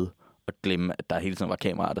svært ved at glemme, at der hele tiden var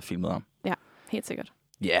kameraer, der filmede ham. Ja, helt sikkert.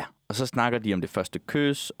 Ja, og så snakker de om det første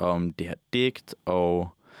kys, om det her digt,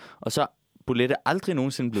 og så Bolette aldrig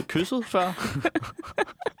nogensinde blevet kysset før.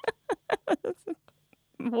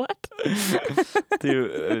 What? Det er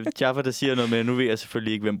jo Jaffa, der siger noget med, nu ved jeg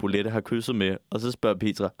selvfølgelig ikke, hvem Bolette har kysset med. Og så spørger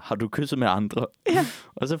Petra, har du kysset med andre? Ja.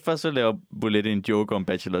 Og så først så laver Bolette en joke om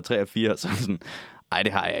Bachelor 3 og 4, og så sådan, ej,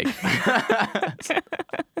 det har jeg ikke.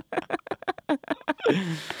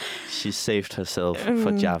 She saved herself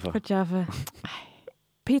for Jaffa. For Jaffa.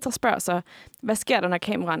 Petra spørger så, hvad sker der, når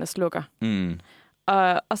kameraerne slukker?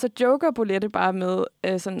 Og så joker Bolette bare med,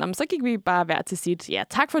 så gik vi bare hver til sit. Ja,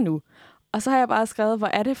 tak for nu. Og så har jeg bare skrevet, hvor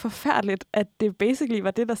er det forfærdeligt, at det basically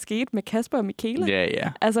var det, der skete med Kasper og Michaela.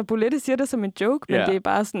 Ja. Altså, Bolette siger det som en joke, men det er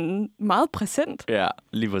bare sådan meget præsent. Ja,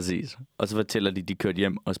 lige præcis. Og så fortæller de kørte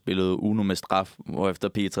hjem og spillede Uno med straf, hvorefter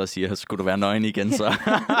Petra siger, skulle du være nøgen igen, så...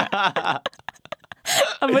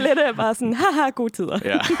 Og Bolette er bare sådan, haha, gode tider.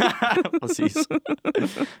 Ja, præcis.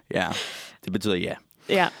 Ja, det betyder ja.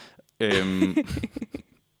 Ja.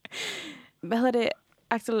 Hvad hedder det,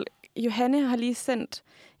 Axel? Johanne har lige sendt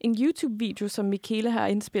en YouTube-video, som Michaela har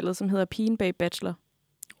indspillet, som hedder Pigen bag Bachelor.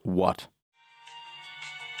 What?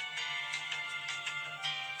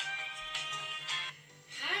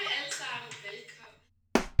 Hej alle sammen, velkommen.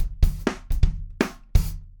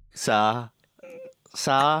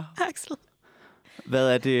 Sara. Axel.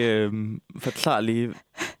 Hvad er det? Forklar lige.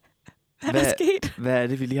 Hvad er der sket? Hvad er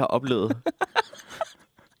det, vi lige har oplevet?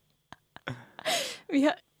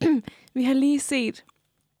 Vi har lige set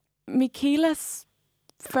Michaelas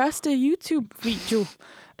første YouTube-video.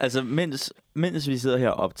 Altså, mens vi sidder her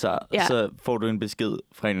og optager, så får du en besked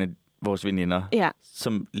fra en af vores veninder,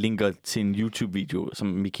 som linker til en YouTube-video, som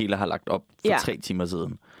Michaela har lagt op for 3 timer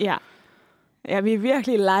siden. Ja, vi er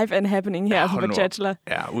virkelig live and happening her på Bachelor.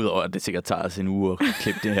 Ja, udover at det sikkert tager os en uge at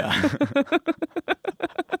klippe det her.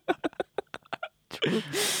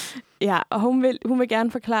 Ja, og hun vil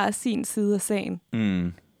gerne forklare sin side af sagen.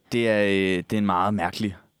 Det er en meget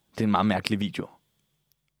mærkelig video.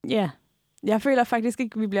 Ja. Jeg føler faktisk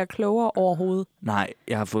ikke, at vi bliver klogere overhovedet. Nej,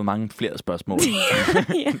 jeg har fået mange flere spørgsmål.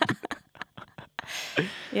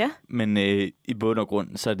 Ja. Men i bund og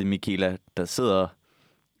grund, så er det Michaela, der sidder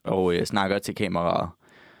og snakker til kameraer.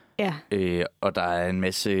 Ja. Og der er en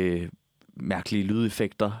masse mærkelige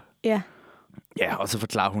lydeffekter. Ja. Ja, og så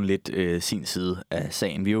forklarer hun lidt sin side af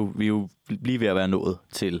sagen. Vi er jo lige ved at være nået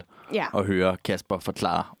til at høre Kasper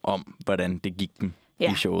forklare om, hvordan det gik dem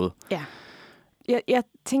i showet. Ja. Jeg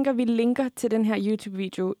tænker, vi linker til den her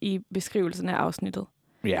YouTube-video i beskrivelsen af afsnittet.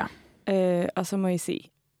 Ja. Og så må I se.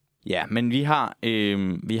 Ja, men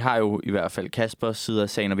vi har jo i hvert fald Kaspers side af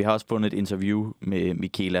sagen, og vi har også fundet et interview med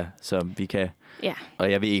Michaela, så vi kan... Ja.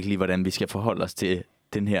 Og jeg ved ikke lige, hvordan vi skal forholde os til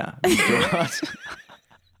den her video også.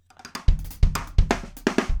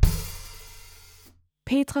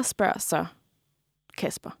 Petra spørger så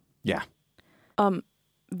Kasper om,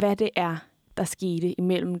 hvad det er, der skete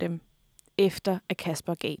imellem dem, efter at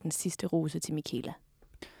Kasper gav den sidste rose til Michaela.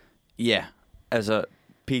 Ja, altså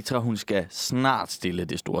Petra, hun skal snart stille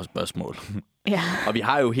det store spørgsmål. Ja. Og vi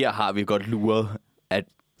har vi godt luret, at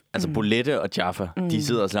altså Bolette og Jaffa, de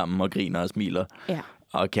sidder sammen og griner og smiler. Ja.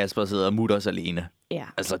 Og Kasper sidder og mutter sig alene. Ja.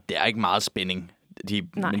 Altså, det er ikke meget spænding.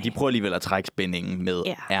 Men de prøver alligevel at trække spændingen med,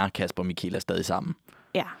 er Kasper og Michaela stadig sammen?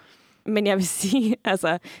 Ja. Men jeg vil sige,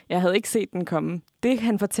 altså, jeg havde ikke set den komme. Det,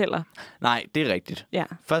 han fortæller. Nej, det er rigtigt. Ja.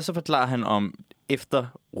 Først så forklarer han om efter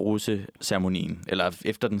rose-ceremonien, eller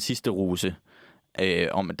efter den sidste rose,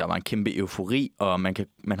 om at der var en kæmpe eufori, og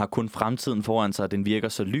man har kun fremtiden foran sig, og den virker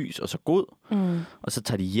så lys og så god. Og så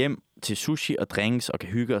tager de hjem til sushi og drinks, og kan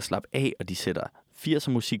hygge og slappe af, og de sætter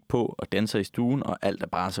 80'er musik på, og danser i stuen, og alt er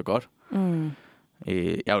bare så godt.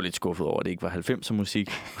 Jeg er jo lidt skuffet over, at det ikke var 90'er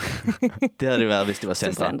musik. Det havde det været, hvis det var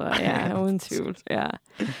Sandra. Ja, uden tvivl.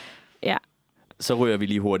 Ja. Så ryger vi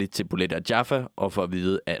lige hurtigt til Bolette og Jaffa, og får at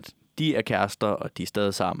vide, at de er kærester, og de er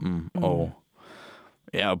stadig sammen, og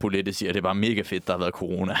Bolette siger, at det var mega fedt, der har været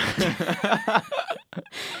corona.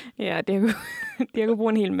 Ja, de har kunnet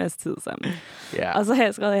bruge en hel masse tid sammen. Ja. Og så har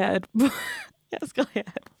jeg skrevet her, at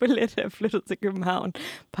Bolette er flyttet til København.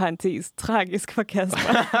 Parentes, tragisk for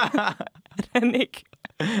Kasper.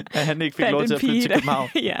 At han ikke fik lov til at flytte til København.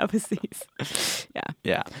 Ja, præcis.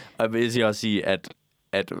 Ja, og jeg vil også sige, at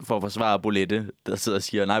for at forsvare Bolette, der sidder og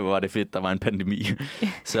siger, nej, hvor var det fedt, der var en pandemi,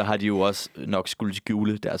 så har de jo også nok skulle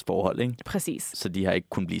skjule deres forhold, ikke? Præcis. Så de har ikke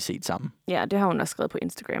kunnet blive set sammen. Ja, det har hun også skrevet på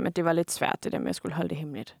Instagram, at det var lidt svært, det der med at skulle holde det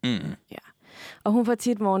hemmeligt. Ja. Og hun får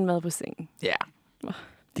tit morgenmad på sengen. Ja,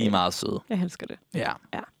 de er meget søde. Jeg elsker det. Ja.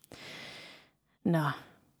 Nå,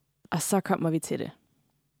 og så kommer vi til det.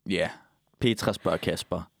 Ja, Petra spørger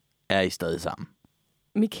Kasper, er I stadig sammen?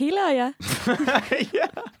 Michaela og jeg.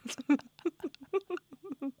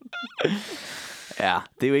 Ja,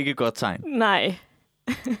 det er jo ikke et godt tegn. Nej.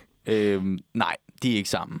 Nej, de er ikke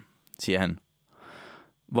sammen, siger han.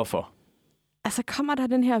 Hvorfor? Altså, kommer der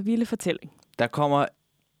den her vilde fortælling? Der kommer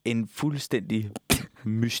en fuldstændig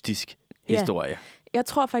mystisk historie. Jeg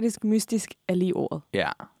tror faktisk, mystisk er lige ordet. Ja.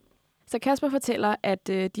 Så Kasper fortæller, at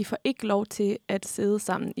de får ikke lov til at sidde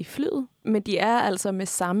sammen i flyet, men de er altså med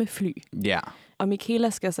samme fly. Ja. Og Michaela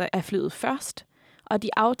skal så af flyet først, og de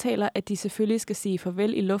aftaler, at de selvfølgelig skal sige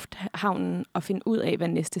farvel i lufthavnen og finde ud af, hvad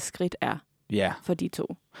næste skridt er for de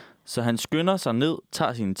to. Så han skynder sig ned,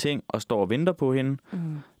 tager sine ting og står og venter på hende.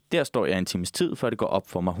 Der står jeg en times tid, før det går op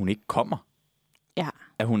for mig, at hun ikke kommer. Ja.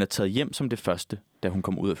 At hun er taget hjem som det første, da hun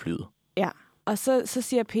kom ud af flyet. Ja, og så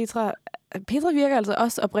siger Petra virker altså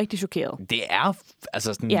også oprigtigt chokeret. Det er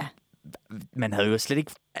altså sådan... Ja. Man havde jo slet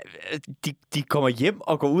ikke... De kommer hjem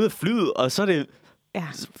og går ud af flyet, og så er det... Ja.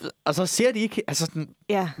 Og så ser de ikke... Altså sådan...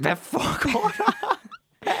 Ja. Hvad foregår der?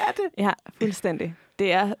 Hvad er det? Ja, fuldstændig.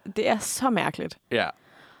 Det er så mærkeligt. Ja.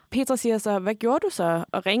 Petra siger så, hvad gjorde du så?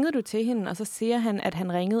 Og ringede du til hende? Og så siger han, at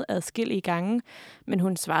han ringede adskillige gange, men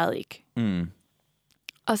hun svarede ikke.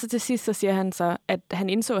 Og så til sidst så siger han så, at han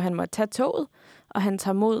indså, at han måtte tage toget, og han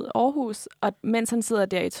tager mod Aarhus. Og mens han sidder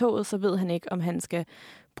der i toget, så ved han ikke, om han skal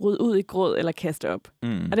bryde ud i gråd eller kaste op.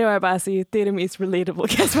 Og det var jeg bare at sige, det er det mest relatable,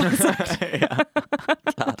 Kasper har sagt. Ja,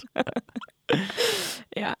 klart.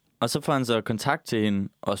 Ja. Og så får han så kontakt til hende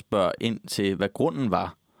og spørger ind til, hvad grunden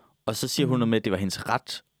var. Og så siger hun noget med, at det var hendes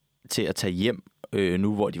ret til at tage hjem,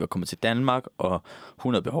 nu hvor de var kommet til Danmark, og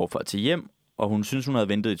hun havde behov for at tage hjem, og hun synes, hun havde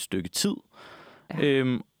ventet et stykke tid.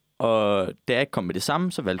 Ja. Og da jeg ikke kom med det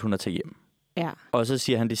samme, så valgte hun at tage hjem. Ja. Og så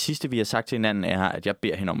siger han, det sidste, vi har sagt til hinanden, er, at jeg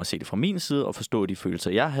beder hende om at se det fra min side, og forstå de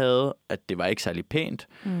følelser, jeg havde, at det var ikke særlig pænt,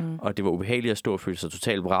 og det var ubehageligt at stå og føle sig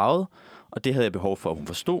totalt vraget, og det havde jeg behov for, at hun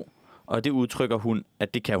forstod. Og det udtrykker hun,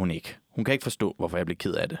 at det kan hun ikke. Hun kan ikke forstå, hvorfor jeg blev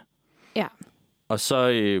ked af det. Ja. Og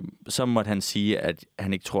så måtte han sige, at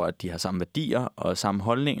han ikke tror, at de har samme værdier og samme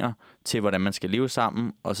holdninger til, hvordan man skal leve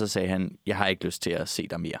sammen. Og så sagde han, jeg har ikke lyst til at se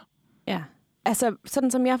dig mere. Ja. Altså,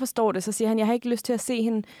 sådan som jeg forstår det, så siger han, jeg har ikke lyst til at se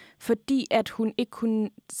hende, fordi at hun ikke kunne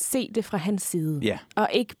se det fra hans side. Ja. Og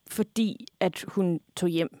ikke fordi, at hun tog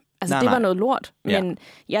hjem. Altså, det var noget lort. Men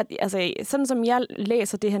sådan som jeg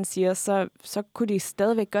læser det, han siger, så kunne de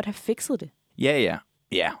stadigvæk godt have fikset det.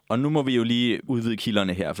 Ja, og nu må vi jo lige udvide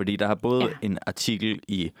kilderne her, fordi der har både en artikel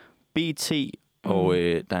i BT, og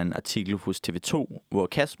der er en artikel hos TV2, hvor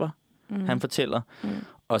Kasper, han fortæller.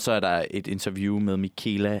 Og så er der et interview med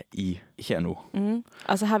Michaela i Her Nu.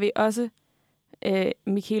 Og så har vi også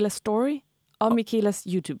Michaelas story og Michaelas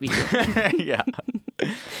YouTube-video. Ja.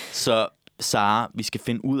 Så Sara, vi skal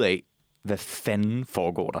finde ud af, hvad fanden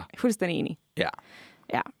foregår der. Fuldstændig enig. Ja.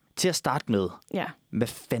 Ja. Til at starte med, hvad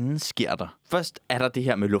fanden sker der? Først er der det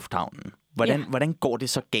her med lufthavnen. Hvordan går det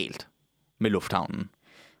så galt med lufthavnen?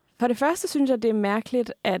 For det første synes jeg, det er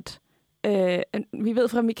mærkeligt, at vi ved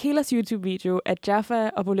fra Michaelas YouTube-video, at Jaffa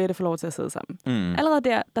og Bolette får lov til at sidde sammen.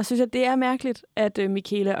 Allerede der synes jeg, det er mærkeligt, at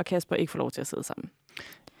Michaela og Kasper ikke får lov til at sidde sammen.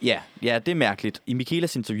 Ja, det er mærkeligt. I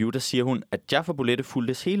Michaelas interview, der siger hun, at Jaffa og Bolette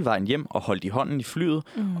fulgtes hele vejen hjem og holdt i hånden i flyet,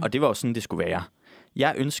 og det var jo sådan, det skulle være.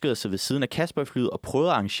 Jeg ønskede at sidde ved siden af Kasper i flyet og prøvede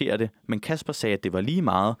at arrangere det, men Kasper sagde, at det var lige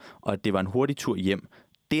meget, og at det var en hurtig tur hjem.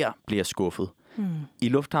 Der blev jeg skuffet. I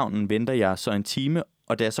lufthavnen venter jeg så en time,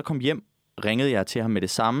 og da jeg så kom hjem, ringede jeg til ham med det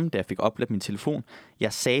samme, da jeg fik opladt min telefon.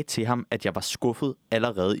 Jeg sagde til ham, at jeg var skuffet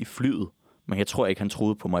allerede i flyet, men jeg tror ikke, han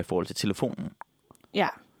troede på mig i forhold til telefonen. Ja,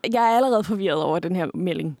 jeg er allerede forvirret over den her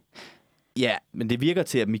melding. Ja, men det virker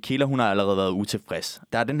til, at Michaela, hun har allerede været utilfreds.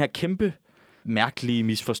 Der er den her kæmpe mærkelige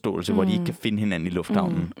misforståelse, hvor de ikke kan finde hinanden i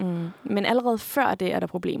lufthavnen. Men allerede før det er der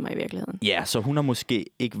problemer i virkeligheden. Ja, så hun har måske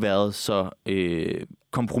ikke været så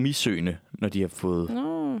kompromissøgende, når de har fået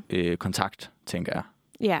kontakt, tænker jeg.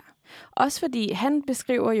 Ja, også fordi han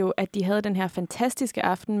beskriver jo, at de havde den her fantastiske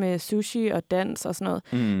aften med sushi og dans og sådan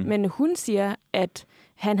noget. Men hun siger, at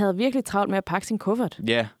han havde virkelig travlt med at pakke sin kuffert.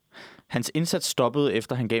 Ja, hans indsats stoppede,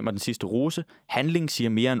 efter han gav mig den sidste rose. Handling siger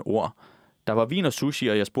mere end ord. Der var vin og sushi,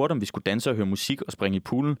 og jeg spurgte, om vi skulle danse og høre musik og springe i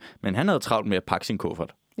poolen, men han havde travlt med at pakke sin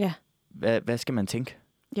kuffert. Ja. Hvad skal man tænke?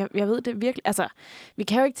 Jeg ved det virkelig. Altså, vi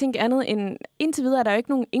kan jo ikke tænke andet end, indtil videre er der jo ikke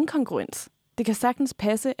nogen inkongruens. Det kan sagtens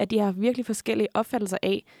passe, at de har virkelig forskellige opfattelser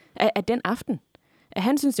af den aften. At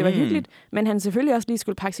han synes, det var hyggeligt, men han selvfølgelig også lige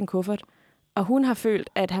skulle pakke sin kuffert. Og hun har følt,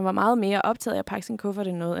 at han var meget mere optaget af at pakke sin kuffert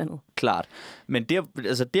end noget andet. Klart. Men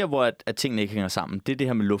der hvor at tingene ikke hænger sammen, det er det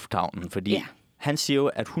her med lufthavnen. Fordi han siger jo,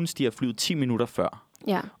 at hun stiger flyet 10 minutter før.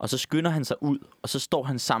 Ja. Og så skynder han sig ud, og så står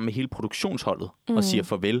han sammen med hele produktionsholdet og siger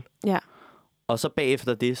farvel. Ja. Og så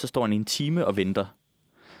bagefter det, så står han i en time og venter.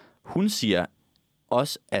 Hun siger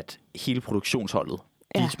også, at hele produktionsholdet,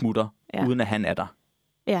 de smutter, uden at han er der.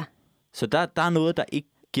 Ja. Så der er noget, der ikke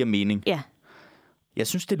giver mening. Ja. Jeg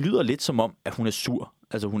synes, det lyder lidt som om, at hun er sur.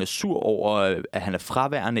 Altså, hun er sur over, at han er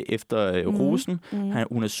fraværende efter rosen.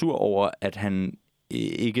 Hun er sur over, at han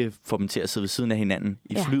ikke får dem til at sidde ved siden af hinanden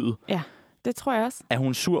i flyet. Ja, det tror jeg også. Er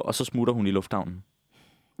hun sur, og så smutter hun i lufthavnen?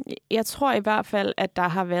 Jeg tror i hvert fald, at der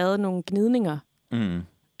har været nogle gnidninger,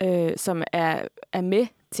 som er med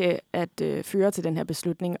til at føre til den her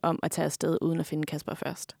beslutning om at tage afsted uden at finde Kasper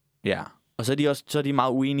først. Ja, og så er de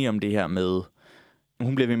meget uenige om det her med...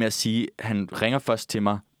 Hun bliver ved med at sige, at han ringer først til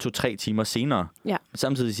mig 2-3 timer senere. Ja.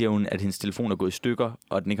 Samtidig siger hun, at hendes telefon er gået i stykker,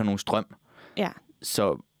 og at den ikke har nogen strøm. Ja.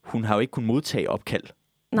 Så hun har jo ikke kunnet modtage opkald,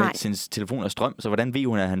 mens hendes telefon er strøm. Så hvordan ved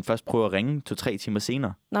hun, at han først prøver at ringe 2-3 timer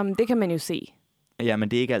senere? Nå, men det kan man jo se. Ja,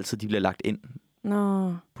 men det er ikke altid, de bliver lagt ind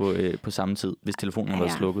på samme tid, hvis telefonen har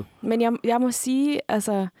været slukket. Men jeg må sige,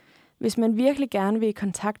 altså... Hvis man virkelig gerne vil i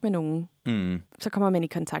kontakt med nogen, så kommer man i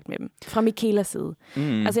kontakt med dem. Fra Michaelas side.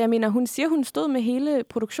 Altså jeg mener, hun siger, hun stod med hele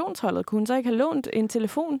produktionsholdet. Kunne hun så ikke have lånt en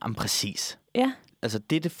telefon? Jamen præcis. Ja. Altså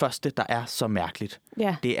det er det første, der er så mærkeligt.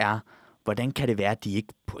 Ja. Det er, hvordan kan det være, at de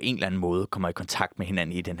ikke på en eller anden måde kommer i kontakt med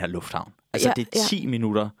hinanden i den her lufthavn? Altså det er 10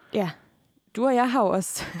 minutter. Ja. Du og jeg har jo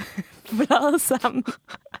også fløjet sammen.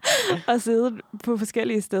 og siddet på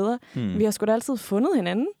forskellige steder. Vi har sgu da altid fundet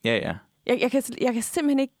hinanden. Ja. Jeg kan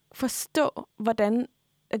simpelthen ikke forstå, hvordan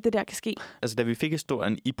at det der kan ske. Altså, da vi fik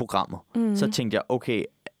historien i programmet, så tænkte jeg, okay,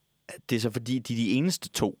 det er så fordi, de er de eneste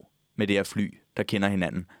 2 med det her fly, der kender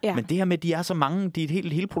hinanden. Ja. Men det her med, de er så mange, de er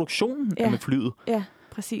hele produktionen med flyet. Ja,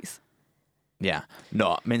 præcis. Ja,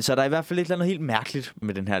 men så er der i hvert fald et eller andet helt mærkeligt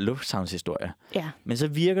med den her lufthavnshistorie. Ja. Men så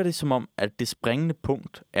virker det som om, at det springende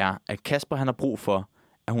punkt er, at Kasper han har brug for,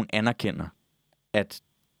 at hun anerkender, at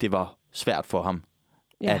det var svært for ham,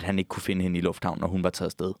 at han ikke kunne finde hende i lufthavnen, når hun var taget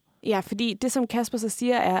afsted. Ja, fordi det, som Kasper så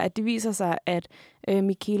siger, er, at det viser sig, at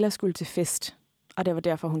Michaela skulle til fest. Og det var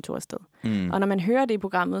derfor, hun tog afsted. Og når man hører det i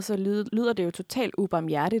programmet, så lyder det jo totalt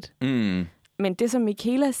ubarmhjertigt. Men det, som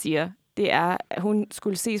Michaela siger, det er, at hun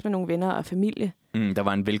skulle ses med nogle venner og familie. Der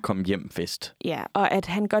var en velkommen hjem-fest. Ja, og at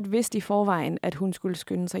han godt vidste i forvejen, at hun skulle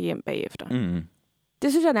skynde sig hjem bagefter.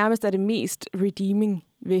 Det synes jeg nærmest er det mest redeeming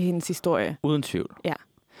ved hendes historie. Uden tvivl. Ja.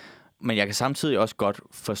 Men jeg kan samtidig også godt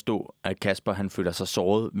forstå, at Kasper han føler sig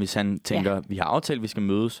såret, hvis han tænker, vi har aftalt, vi skal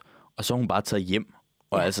mødes, og så er hun bare taget hjem.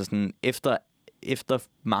 Og altså sådan, efter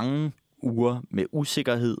mange uger med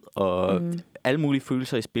usikkerhed og alle mulige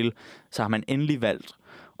følelser i spil, så har man endelig valgt.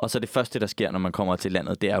 Og så det første, der sker, når man kommer til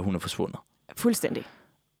landet, det er, at hun er forsvundet. Fuldstændig.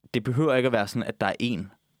 Det behøver ikke at være sådan, at der er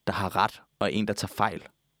en, der har ret, og en, der tager fejl.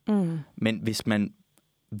 Men hvis man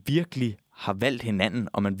virkelig har valgt hinanden,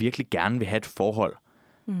 og man virkelig gerne vil have et forhold,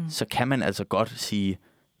 så kan man altså godt sige,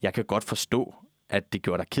 jeg kan godt forstå, at det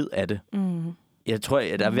gjorde dig ked af det. Jeg tror,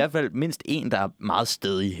 at der er i hvert fald mindst en, der er meget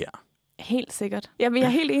stædig her. Helt sikkert. Jeg er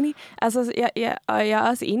helt enig. Altså, og jeg er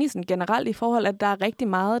også enig sådan generelt i forhold, at der er rigtig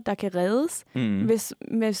meget, der kan reddes,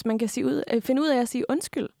 hvis man kan finde ud af at sige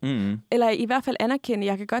undskyld. Eller i hvert fald anerkende,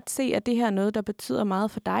 jeg kan godt se, at det her er noget, der betyder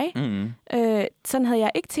meget for dig. Sådan havde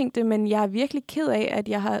jeg ikke tænkt det, men jeg er virkelig ked af, at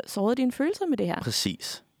jeg har såret dine følelser med det her.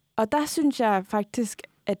 Præcis. Og der synes jeg faktisk,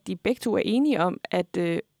 at de begge to er enige om,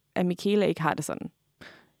 at Michaela ikke har det sådan.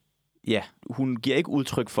 Ja, hun giver ikke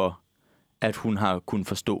udtryk for, at hun har kunnet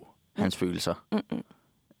forstå hans følelser.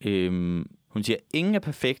 Hun siger, ingen er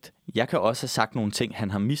perfekt. Jeg kan også have sagt nogle ting,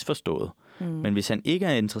 han har misforstået. Men hvis han ikke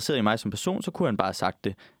er interesseret i mig som person, så kunne han bare have sagt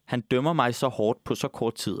det. Han dømmer mig så hårdt på så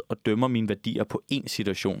kort tid, og dømmer mine værdier på én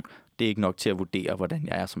situation. Det er ikke nok til at vurdere, hvordan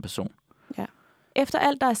jeg er som person. Ja. Efter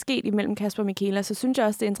alt, der er sket imellem Kasper og Michaela, så synes jeg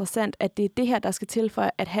også, det er interessant, at det er det her, der skal til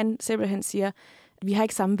for, at han simpelthen siger, vi har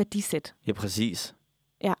ikke samme værdisæt. Ja, præcis.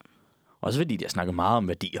 Ja. Også fordi de har snakket meget om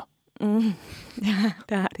værdier. Ja,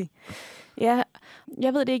 det har de. Ja,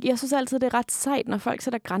 jeg ved det ikke. Jeg synes altid, det er ret sejt, når folk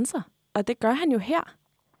sætter grænser. Og det gør han jo her.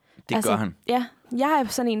 Det gør han. Ja, jeg er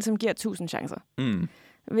sådan en, som giver 1000 chancer.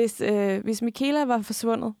 Hvis Michaela var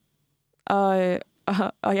forsvundet,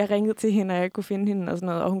 og jeg ringede til hende, og jeg kunne finde hende og sådan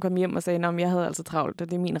noget, og hun kom hjem og sagde, at jeg havde altså travlt, og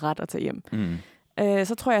det er min ret at tage hjem.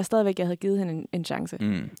 Så tror jeg stadigvæk, jeg havde givet hende en chance.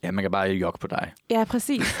 Ja, man kan bare jogge på dig. Ja,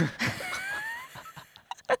 præcis.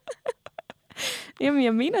 Jamen,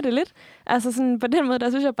 jeg mener det lidt. Altså sådan, på den måde, der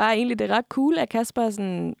synes jeg bare egentlig, det er ret cool, at Kasper er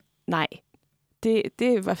sådan, nej,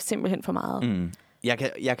 det var simpelthen for meget.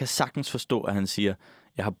 Jeg kan sagtens forstå, at han siger,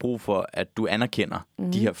 jeg har brug for, at du anerkender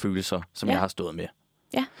de her følelser, som jeg har stået med.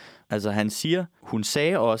 Ja. Altså han siger, hun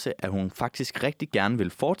sagde også, at hun faktisk rigtig gerne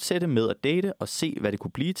ville fortsætte med at date og se, hvad det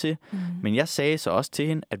kunne blive til. Men jeg sagde så også til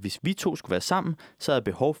hende, at hvis vi to skulle være sammen, så havde jeg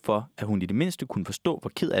behov for, at hun i det mindste kunne forstå,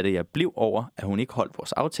 hvor ked af det jeg blev over, at hun ikke holdt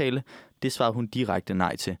vores aftale. Det svarede hun direkte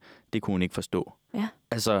nej til. Det kunne hun ikke forstå. Ja.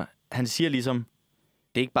 Altså han siger ligesom,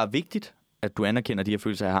 det er ikke bare vigtigt, at du anerkender de her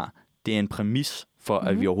følelser, jeg har. Det er en præmis for,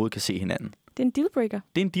 at vi overhovedet kan se hinanden. Det er en dealbreaker.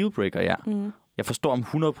 Det er en dealbreaker, ja. Jeg forstår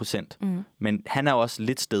ham 100%, men han er også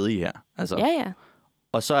lidt stædig her. Altså. Ja.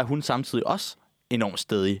 Og så er hun samtidig også enormt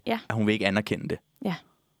stædig, at hun vil ikke anerkende det. Ja.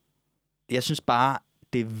 Jeg synes bare,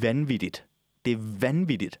 det er vanvittigt. Det er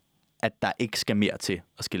vanvittigt, at der ikke skal mere til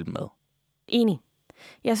at skille dem ad. Enig.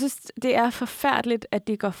 Jeg synes, det er forfærdeligt, at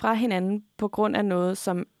de går fra hinanden på grund af noget,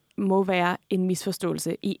 som må være en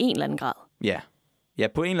misforståelse i en eller anden grad. Ja,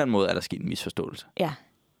 på en eller anden måde er der sket en misforståelse. Ja.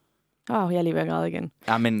 Jeg er lige ved at græde igen.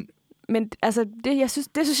 Ja, men altså, det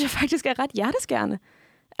synes jeg faktisk er ret hjerteskærende.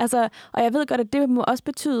 Altså, og jeg ved godt, at det må også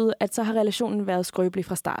betyde, at så har relationen været skrøbelig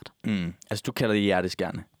fra start. Altså, du kalder det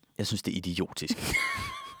hjerteskærende. Jeg synes, det er idiotisk.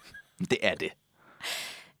 Det er det.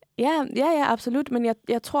 Ja, absolut. Men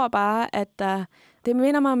jeg tror bare, at det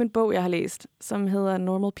minder mig om en bog, jeg har læst, som hedder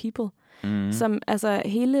Normal People. Som, altså,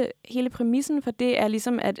 hele præmissen for det er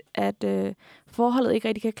ligesom, at forholdet ikke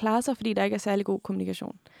rigtig kan klare sig, fordi der ikke er særlig god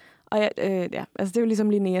kommunikation. Og altså det er jo ligesom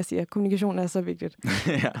Linnea siger, kommunikation er så vigtigt.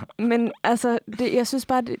 Ja. Men altså, jeg synes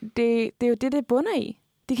bare, det er jo det bunder i.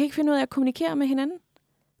 De kan ikke finde ud af at kommunikere med hinanden.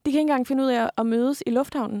 De kan ikke engang finde ud af at mødes i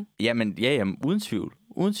lufthavnen. Jamen, uden tvivl.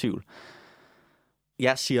 uden tvivl.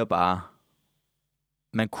 Jeg siger bare,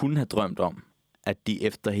 man kunne have drømt om, at de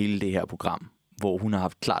efter hele det her program, hvor hun har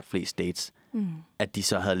haft klart flest dates, at de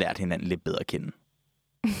så havde lært hinanden lidt bedre at kende.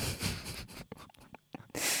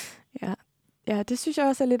 Ja, det synes jeg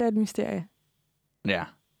også er lidt af et mysterie. Ja,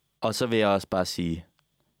 og så vil jeg også bare sige,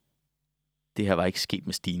 det her var ikke sket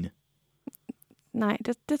med Stine. Nej,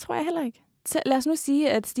 det tror jeg heller ikke. Så lad os nu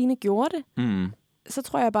sige, at Stine gjorde det. Så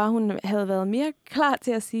tror jeg bare, hun havde været mere klar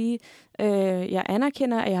til at sige, jeg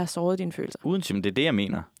anerkender, at jeg har såret dine følelser. Uden tvivl, det er det, jeg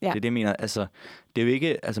mener. Ja. Det er det, jeg mener. Altså, det er jo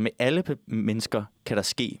ikke, altså med alle mennesker kan der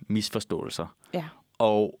ske misforståelser. Ja.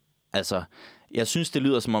 Og altså, jeg synes, det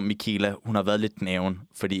lyder som om Michaela, hun har været lidt gnæven.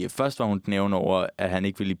 Fordi først var hun gnæven over, at han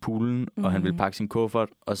ikke ville i poolen, og han ville pakke sin kuffert.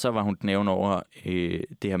 Og så var hun gnæven over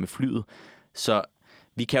det her med flyet. Så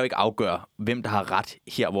vi kan jo ikke afgøre, hvem der har ret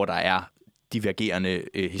her, hvor der er divergerende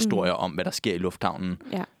historier om, hvad der sker i lufthavnen.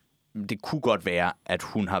 Ja. Det kunne godt være, at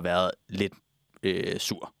hun har været lidt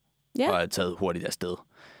sur og er taget hurtigt afsted.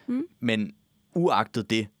 Men uagtet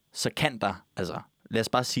det, så kan der, altså lad os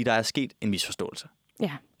bare sige, der er sket en misforståelse.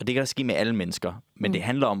 Ja. Og det kan der ske med alle mennesker, men det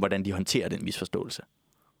handler om, hvordan de håndterer den misforståelse.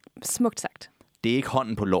 Smukt sagt. Det er ikke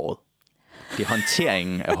hånden på låret. Det er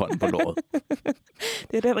håndteringen af hånden på låret.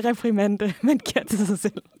 Det er den reprimande, man giver til sig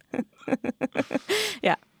selv.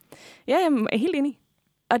 Ja. Ja, jeg er helt enig.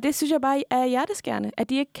 Og det synes jeg bare er hjerteskærende, at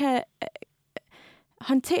de ikke kan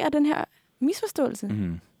håndtere den her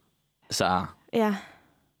misforståelse. Så Ja.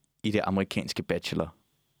 i det amerikanske Bachelor,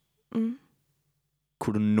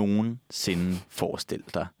 kunne du nogensinde forestille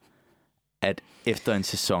dig, at efter en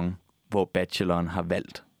sæson, hvor bacheloren har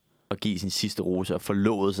valgt at give sin sidste rose og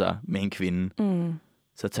forlovet sig med en kvinde,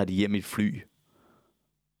 så tager de hjem i et fly,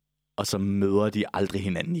 og så møder de aldrig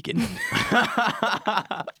hinanden igen.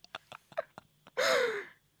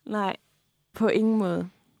 Nej, på ingen måde.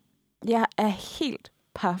 Jeg er helt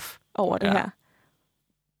paf over det her.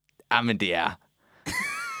 Men det er...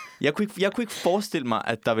 Jeg kunne ikke forestille mig,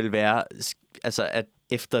 at der vil være... Altså, at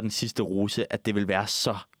efter den sidste rose, at det vil være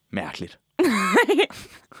så mærkeligt.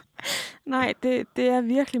 Nej, det er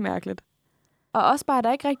virkelig mærkeligt. Og også bare, at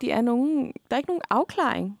der ikke rigtig er nogen... Der er ikke nogen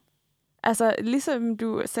afklaring. Altså, ligesom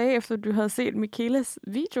du sagde, efter du havde set Michaelas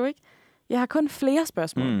video, ikke? Jeg har kun flere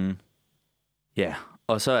spørgsmål. Ja,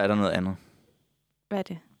 og så er der noget andet. Hvad er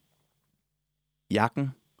det?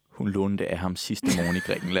 Jakken, hun lånte af ham sidste morgen i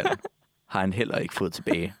Grækenland, har han heller ikke fået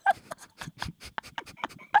tilbage.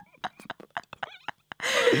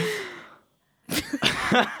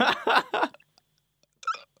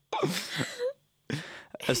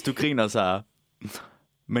 Altså, du griner, Sara.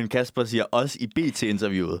 Men Kasper siger også i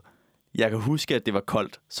BT-interviewet, jeg kan huske, at det var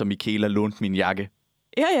koldt, så Michaela lånte min jakke.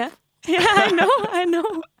 Ja. Ja, I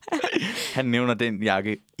know. Han nævner den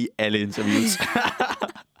jakke i alle interviews.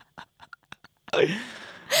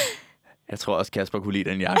 Jeg tror også, Kasper kunne lide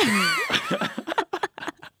den jakke.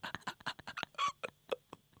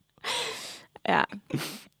 Ja.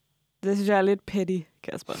 Det synes jeg er lidt petty,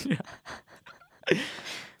 Kasper. Ja.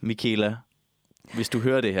 Michaela, hvis du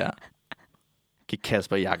hører det her, giv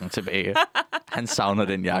Kasper jakken tilbage. Han savner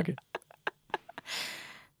den jakke.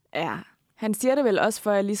 Ja. Han siger det vel også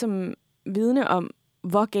for at ligesom vidne om,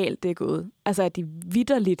 hvor galt det er gået. Altså, at de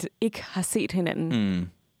vitterligt ikke har set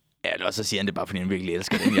hinanden. Ja, eller så siger han det bare, fordi han virkelig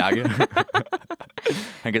elsker den jakke.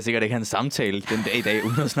 Han kan sikkert ikke have en samtale den dag i dag,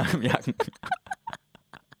 uden at snakke om jakken.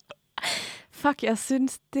 Fuck, jeg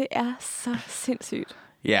synes, det er så sindssygt.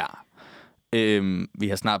 Ja. Vi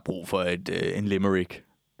har snart brug for en limerick.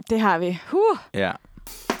 Det har vi. Ja.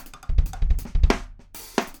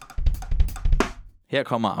 Her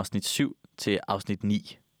kommer afsnit 7 til afsnit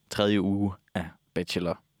 9. 3. uge af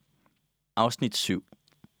Bachelor. Afsnit 7.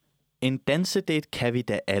 En dansedate kan vi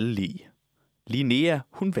da alle lide. Linnea,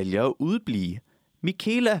 hun vælger at udblive.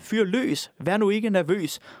 Michaela, fyr løs. Vær nu ikke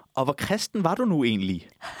nervøs. Og hvor kristen var du nu egentlig?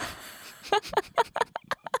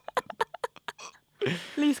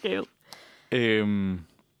 Lige skrevet.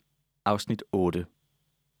 Afsnit 8.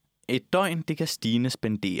 Et døgn, det kan Stine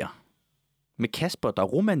spendere. Med Kasper, der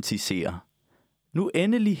romantiserer. Nu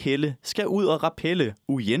endelig Helle skal ud og rappelle.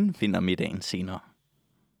 Ujen vinder middagen senere.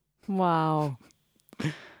 Wow.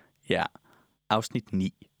 Ja. Afsnit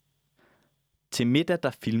 9. Til middag,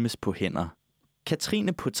 der filmes på hænder.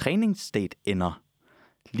 Katrine på træningsstate ender.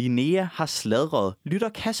 Linnea har sladret. Lytter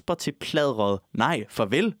Kasper til pladret. Nej,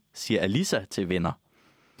 farvel, siger Alisa til venner.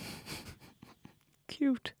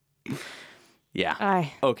 Cute. Ja. Ej.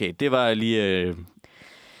 Okay, det var lige...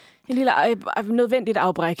 Et lille nødvendigt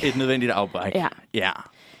afbræk. Et nødvendigt afbræk. Ja.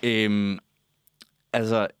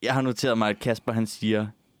 Altså, jeg har noteret mig, at Kasper han siger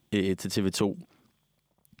til TV2,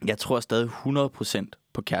 jeg tror stadig 100%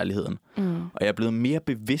 på kærligheden. Og jeg er blevet mere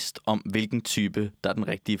bevidst om, hvilken type, der er den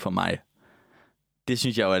rigtige for mig. Det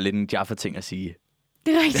synes jeg jo er lidt en Jaffa-ting at sige.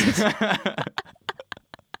 Det er rigtigt.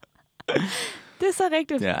 Det er så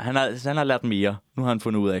rigtigt. Ja, han har lært mere. Nu har han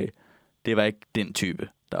fundet ud af, det var ikke den type,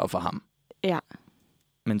 der var for ham. Ja.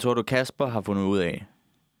 Men tror du, Kasper har fundet ud af,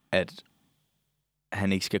 at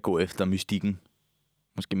han ikke skal gå efter mystikken?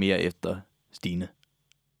 Måske mere efter Stine?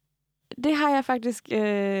 Det har jeg faktisk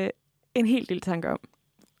en helt lille tanke om.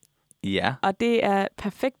 Ja. Og det er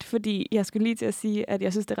perfekt, fordi jeg skulle lige til at sige, at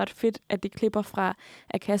jeg synes, det er ret fedt, at det klipper fra,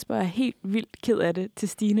 at Kasper er helt vildt ked af det, til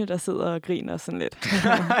Stine, der sidder og griner sådan lidt.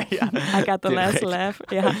 I got the last laugh.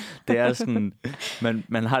 Ja. Det er sådan,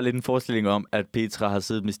 man har lidt en forestilling om, at Petra har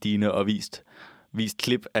siddet med Stine og vist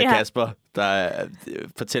klip af Kasper, der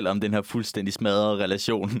fortæller om den her fuldstændig smadrede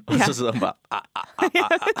relation. Og så sidder han bare...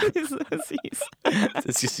 Præcis.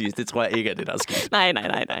 Det skal siges. Det tror jeg ikke er det, der er sket. Nej.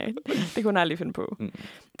 Det kunne hun aldrig finde på.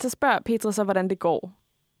 Så spørger Petra så, hvordan det går.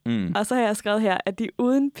 Og så har jeg skrevet her, at de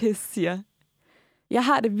uden pis siger, jeg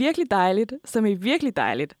har det virkelig dejligt, som er virkelig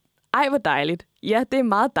dejligt. Ej, hvor dejligt. Ja, det er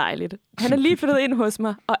meget dejligt. Han er lige flyttet ind hos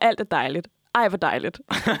mig, og alt er dejligt. Ej, hvor dejligt.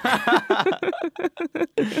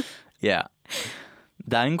 Ja.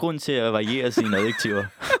 Der er ingen grund til at variere sine adjektiver.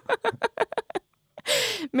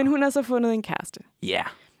 Men hun har så fundet en kæreste. Ja. Yeah.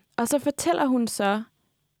 Og så fortæller hun så,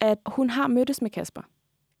 at hun har mødtes med Kasper.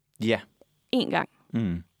 Ja. Yeah. En gang.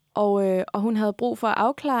 Og hun havde brug for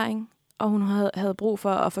afklaring, og hun havde brug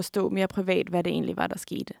for at forstå mere privat, hvad det egentlig var, der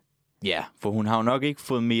skete. Ja, for hun har jo nok ikke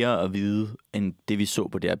fået mere at vide, end det vi så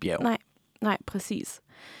på det her bjerg. Nej, præcis.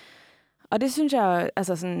 Og det synes jeg,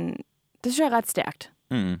 altså sådan, det synes jeg er ret stærkt,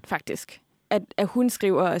 faktisk. At hun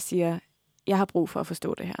skriver og siger, jeg har brug for at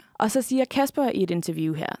forstå det her. Og så siger Kasper i et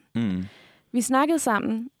interview her, vi snakkede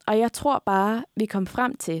sammen, og jeg tror bare, vi kom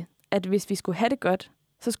frem til, at hvis vi skulle have det godt,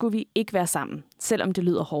 så skulle vi ikke være sammen, selvom det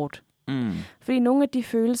lyder hårdt. Fordi nogle af de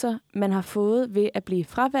følelser, man har fået ved at blive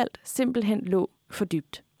fravalgt, simpelthen lå for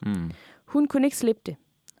dybt. Hun kunne ikke slippe det,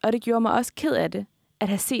 og det gjorde mig også ked af det, at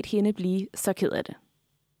have set hende blive så ked af det.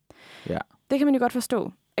 Ja. Det kan man jo godt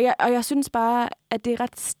forstå. Og jeg synes bare, at det er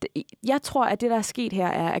ret... Jeg tror, at det, der er sket her,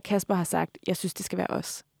 er, at Kasper har sagt, jeg synes, det skal være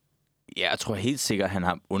os. Ja, jeg tror helt sikkert, at han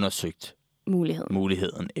har undersøgt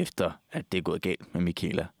muligheden efter, at det er gået galt med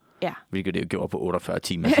Michaela. Ja. Hvilket det jo gjorde på 48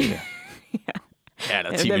 timer. Ja,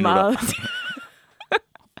 eller 10 minutter. Meget...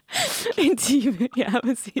 en time, ja,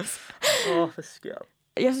 præcis. Hvad sker der?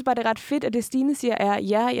 Jeg synes bare, det er ret fedt, at det Stine siger er,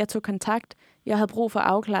 ja, jeg tog kontakt, jeg havde brug for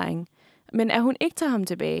afklaring. Men at hun ikke tager ham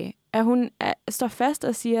tilbage, at hun står fast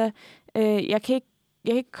og siger, jeg kan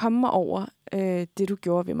ikke komme mig over det, du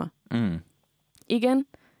gjorde ved mig. Igen,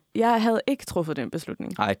 jeg havde ikke truffet den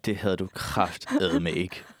beslutning. Nej, det havde du kraftedme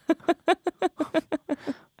ikke.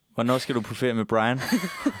 Hvornår skal du på ferie med Brian?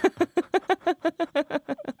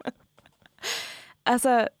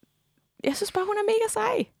 Altså, jeg synes bare, hun er mega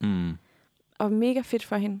sej. Og mega fedt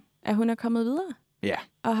for hende, at hun er kommet videre. Ja.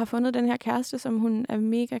 Og har fundet den her kæreste, som hun er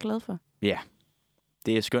mega glad for. Ja,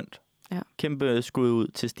 det er skønt. Ja. Kæmpe skud ud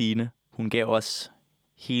til Stine. Hun gav os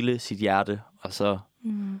hele sit hjerte, og så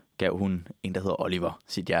gav hun en, der hedder Oliver,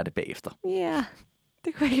 sit hjerte bagefter. Ja,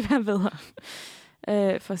 det kunne ikke være bedre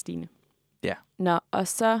for Stine. Ja. Nå, og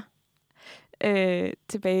så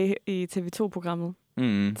tilbage i TV2-programmet,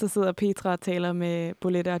 så sidder Petra og taler med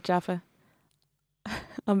Bolette og Jaffa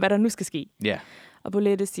om, hvad der nu skal ske. Ja. Og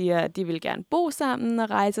Bolette siger, at de vil gerne bo sammen og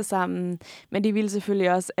rejse sammen, men de vil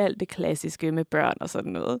selvfølgelig også alt det klassiske med børn og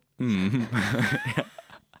sådan noget. Ja.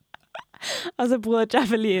 Og så bryder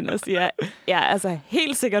Jaffa lige ind og siger, ja, altså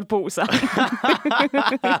helt sikkert bo sammen.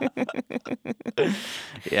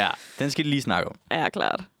 Ja, den skal de lige snakke om. Ja,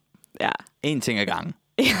 klart. Ja. En ting ad gangen.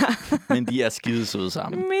 Ja. Men de er skide søde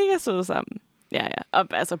sammen. Mega søde sammen. Ja. Og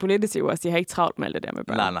altså, Bolette siger jo også, de har ikke travlt med alt det der med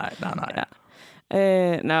børn. Nej.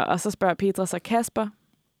 Ja. Og så spørger Petra så Kasper,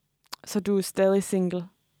 så du er stadig single?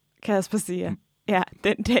 Kasper siger, ja,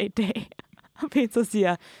 den dag i dag. Og Petra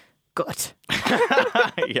siger, godt.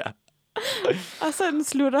 Ja. Og så den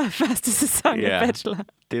slutter første sæson af Bachelor.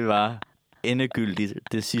 Det var endegyldigt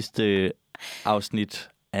det sidste afsnit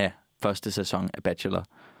af første sæson af Bachelor.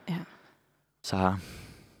 Ja. Så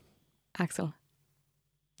Axel.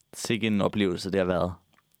 Sikke en oplevelse, det har været.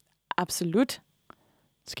 Absolut.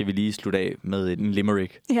 Skal vi lige slutte af med en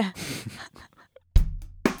limerick? Ja.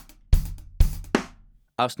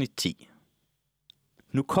 Afsnit 10.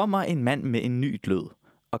 Nu kommer en mand med en ny glød,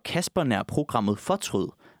 og Kasper nær programmet fortrød.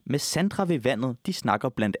 Med Sandra ved vandet, de snakker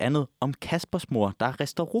blandt andet om Kaspers mor, der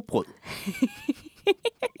rister rugbrød.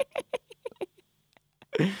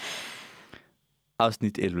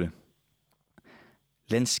 Afsnit 11.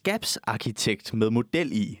 Landskabsarkitekt med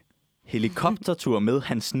model i. Helikoptertur med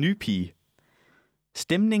hans nye pige.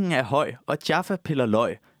 Stemningen er høj, og Jaffa piller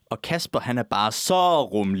løg, og Kasper han er bare så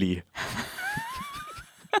rummelig.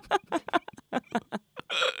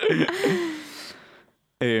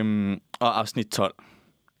 Og afsnit 12.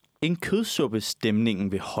 En kødsuppe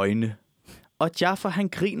stemningen ved højne, og Jaffa han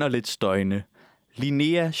griner lidt støjende.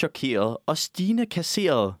 Linnea chokeret, og Stine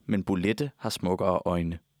kasseret, men Bolette har smukkere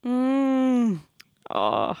øjne.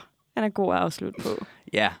 Han er god at afslutte på.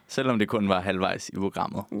 Ja, selvom det kun var halvvejs i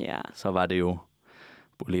programmet, så var det jo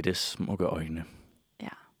Bolettes smukke øjne. Ja.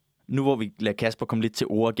 Nu hvor vi lader Kasper komme lidt til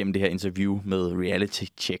ord gennem det her interview med Reality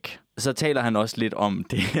Check, så taler han også lidt om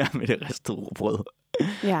det her med det ristede rugbrød.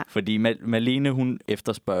 Ja. Fordi Malene, hun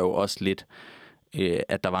efterspørger jo også lidt,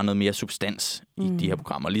 at der var noget mere substans i de her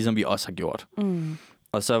programmer, ligesom vi også har gjort.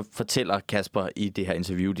 Og så fortæller Kasper i det her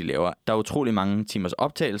interview, de laver, der er utrolig mange timers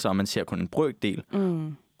optagelser, og man ser kun en brøkdel.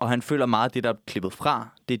 Og han føler meget, at det, der er klippet fra,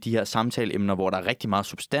 det er de her samtaleemner, hvor der er rigtig meget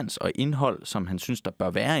substans og indhold, som han synes, der bør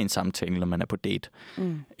være i en samtale, når man er på date.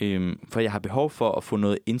 For jeg har behov for at få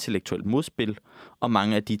noget intellektuelt modspil, og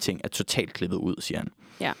mange af de ting er totalt klippet ud, siger han.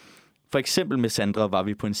 Ja. For eksempel med Sandra var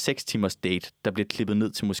vi på en 6 timers date, der blev klippet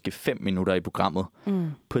ned til måske 5 minutter i programmet.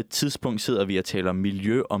 På et tidspunkt sidder vi og taler om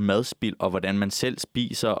miljø og madspild, og hvordan man selv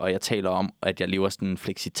spiser, og jeg taler om, at jeg lever sådan en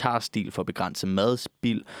flexitar-stil for at begrænse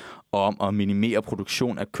madspild, og om at minimere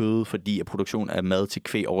produktion af kød, fordi at produktion af mad til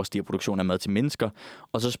kvæg overstiger produktion af mad til mennesker.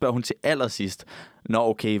 Og så spørger hun til allersidst, nå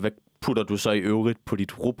okay, hvad putter du så i øvrigt på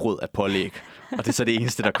dit rugbrød af pålæg? Og det er så det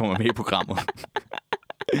eneste, der kommer med i programmet.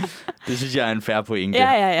 Det synes jeg er en fair pointe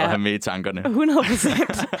at have med i tankerne. 100%.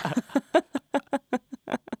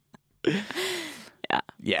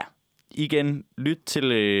 Ja. Igen, lyt til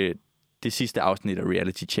det sidste afsnit af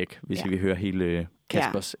Reality Check, hvis I vil høre hele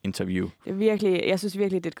Kaspers interview. Det er virkelig, jeg synes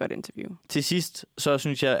virkelig, det er et godt interview. Til sidst, så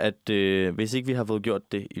synes jeg, at hvis ikke vi har fået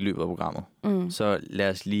gjort det i løbet af programmet, så lad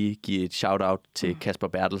os lige give et shout-out til Kasper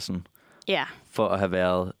Bertelsen for at have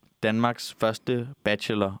været Danmarks første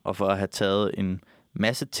bachelor, og for at have taget en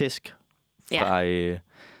masse tæsk fra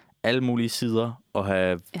alle mulige sider, og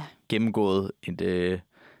have gennemgået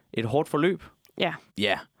et hårdt forløb.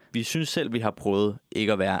 Ja. Vi synes selv, vi har prøvet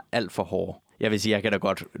ikke at være alt for hårde. Jeg vil sige, jeg kan da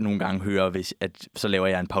godt nogle gange høre, at så laver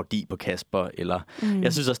jeg en parodi på Kasper, eller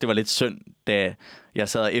jeg synes også, det var lidt synd, da jeg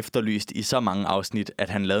sad og efterlyst i så mange afsnit, at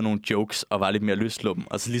han lavede nogle jokes og var lidt mere løsluppen,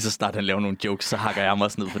 og så lige så snart han laver nogle jokes, så hakker jeg mig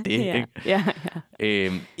også ned på det.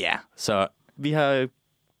 Ikke? Så vi har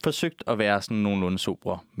forsøgt at være sådan nogenlunde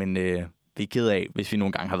sobre, men vi er ked af, hvis vi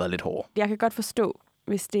nogle gange har været lidt hårde. Jeg kan godt forstå,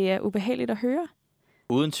 hvis det er ubehageligt at høre.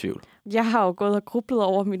 Uden tvivl. Jeg har jo gået og grublet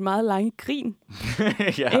over mit meget lange grin.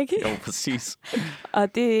 Ikke? Jo, præcis.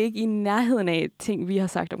 Og det er ikke i nærheden af ting, vi har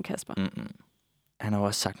sagt om Kasper. Han har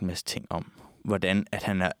også sagt en masse ting om, hvordan at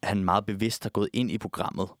han meget bevidst har gået ind i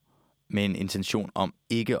programmet med en intention om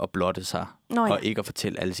ikke at blotte sig, og ikke at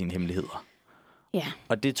fortælle alle sine hemmeligheder. Ja.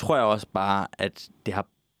 Og det tror jeg også bare, at det har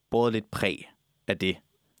båret lidt præg af det.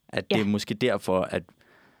 At det er måske derfor, at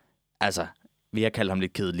vi har kaldt ham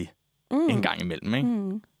lidt kedelig en gang imellem,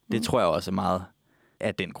 ikke? Det tror jeg også er meget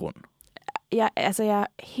af den grund. Jeg er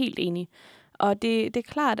helt enig. Og det er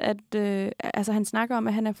klart, at han snakker om,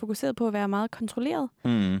 at han er fokuseret på at være meget kontrolleret,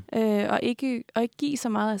 og ikke give så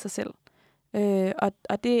meget af sig selv.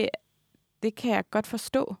 Og det kan jeg godt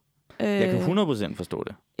forstå. Jeg kan 100% forstå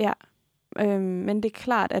det. Ja, men det er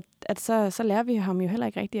klart, at så lærer vi ham jo heller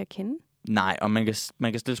ikke rigtigt at kende. Nej, og man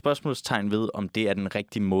kan stille spørgsmålstegn ved, om det er den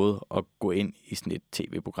rigtige måde at gå ind i sådan et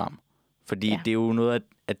tv-program. Fordi det er jo noget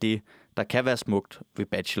af det, der kan være smukt ved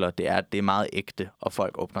Bachelor, det er, at det er meget ægte, og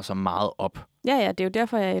folk åbner sig meget op. Ja, det er jo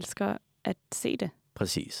derfor, jeg elsker at se det.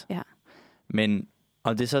 Præcis. Ja. Men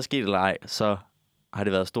om det så er sket eller ej, så har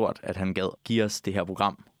det været stort, at han gad give os det her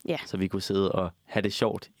program, så vi kunne sidde og have det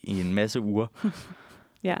sjovt i en masse uger.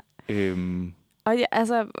 Ja. Og det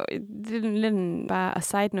er lidt bare a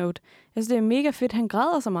side note. Jeg synes, det er mega fedt, han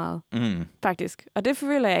græder så meget, faktisk. Og det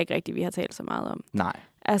føler jeg ikke rigtigt, vi har talt så meget om. Nej.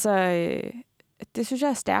 Det synes jeg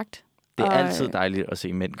er stærkt. Det er altid dejligt at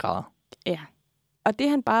se mænd græde. Ja. Og det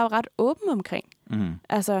er han bare ret åben omkring.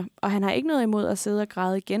 Og han har ikke noget imod at sidde og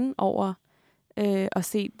græde igen over at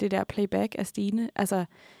se det der playback af Stine.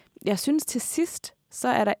 Jeg synes til sidst, så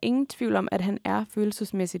er der ingen tvivl om, at han er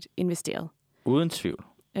følelsesmæssigt investeret. Uden tvivl.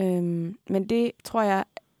 Men det tror jeg,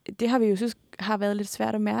 det har vi jo synes har været lidt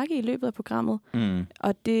svært at mærke i løbet af programmet.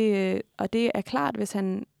 Og det er klart,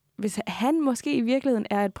 hvis han måske i virkeligheden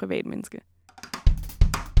er et privat menneske.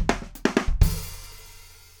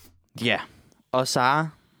 Ja, og Sara,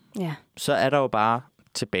 så er der jo bare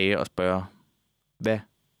tilbage at spørge, hvad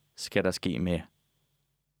skal der ske med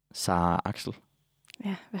Sara og Axel?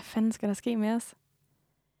 Ja, hvad fanden skal der ske med os?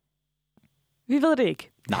 Vi ved det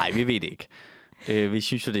ikke. Nej, vi ved det ikke. Vi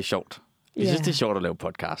synes jo, det er sjovt. Vi synes, det er sjovt at lave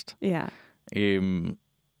podcast. Ja.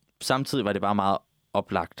 Samtidig var det bare meget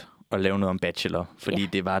oplagt at lave noget om Bachelor, fordi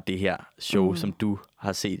det var det her show, som du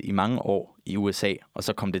har set i mange år i USA, og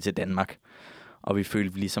så kom det til Danmark. Og vi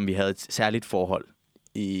følte ligesom, vi havde et særligt forhold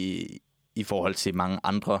i forhold til mange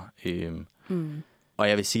andre. Og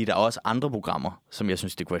jeg vil sige, der er også andre programmer, som jeg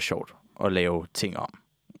synes, det kunne være sjovt at lave ting om.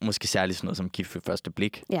 Måske særligt sådan noget som Gift ved første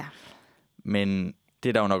blik. Ja. Men det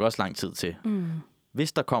er der jo nok også lang tid til.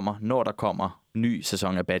 Hvis der kommer, når der kommer ny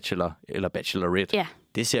sæson af Bachelor eller Bachelorette,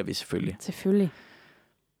 det ser vi selvfølgelig. Selvfølgelig.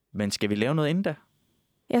 Men skal vi lave noget inden da?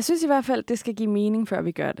 Jeg synes i hvert fald, det skal give mening, før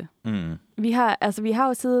vi gør det. Vi har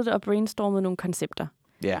jo siddet og brainstormet nogle koncepter.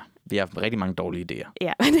 Ja, vi har rigtig mange dårlige idéer.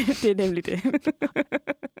 Ja, det er nemlig det.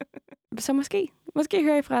 Så måske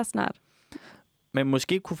hører I fra os snart. Men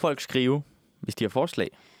måske kunne folk skrive, hvis de har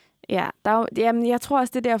forslag. Ja, jeg tror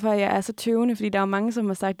også, det er derfor, jeg er så tøvende, fordi der er jo mange, som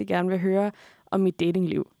har sagt, at de gerne vil høre om mit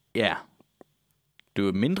datingliv. Ja. Du er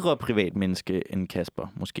et mindre privat menneske end Kasper,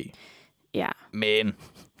 måske. Ja.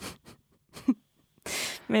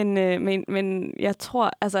 Men jeg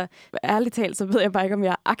tror, altså ærligt talt, så ved jeg bare ikke, om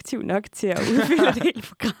jeg er aktiv nok til at udfylde det hele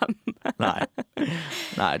program.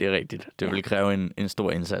 Nej, det er rigtigt. Det vil kræve en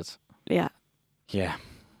stor indsats. Ja. Ja.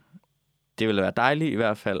 Det ville være dejligt i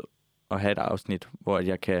hvert fald at have et afsnit, hvor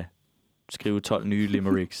jeg kan skrive 12 nye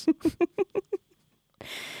limericks.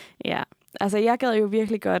 Ja, altså jeg gad jo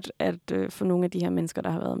virkelig godt at få nogle af de her mennesker, der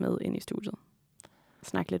har været med ind i studiet.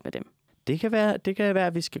 Snakke lidt med dem. Det kan være,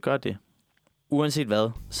 at vi skal gøre det. Uanset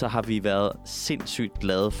hvad, så har vi været sindssygt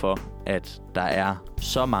glade for, at der er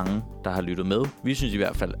så mange, der har lyttet med. Vi synes i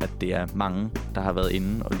hvert fald, at det er mange, der har været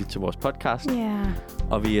inde og lyttet til vores podcast. Yeah.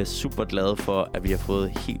 Og vi er super glade for, at vi har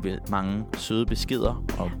fået helt vildt mange søde beskeder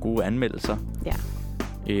og gode anmeldelser. Ja.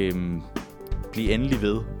 Bliv endelig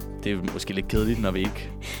ved. Det er måske lidt kedeligt,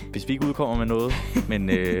 hvis vi ikke udkommer med noget. Men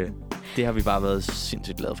det har vi bare været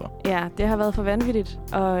sindssygt glade for. Ja, det har været for vanvittigt.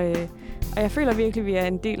 Og jeg føler virkelig, at vi er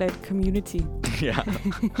en del af et community. Ja.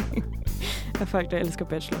 Af folk, der elsker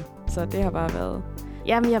Bachelor. Så det har bare været...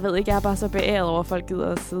 Jamen, jeg ved ikke, jeg er bare så beæret over, at folk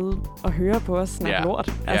gider at sidde og høre på os snakke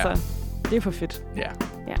lort. Altså, det er for fedt. Ja,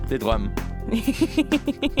 det er drømmen.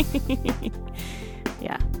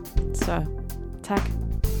 Ja, så tak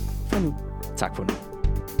for nu. Tak for nu.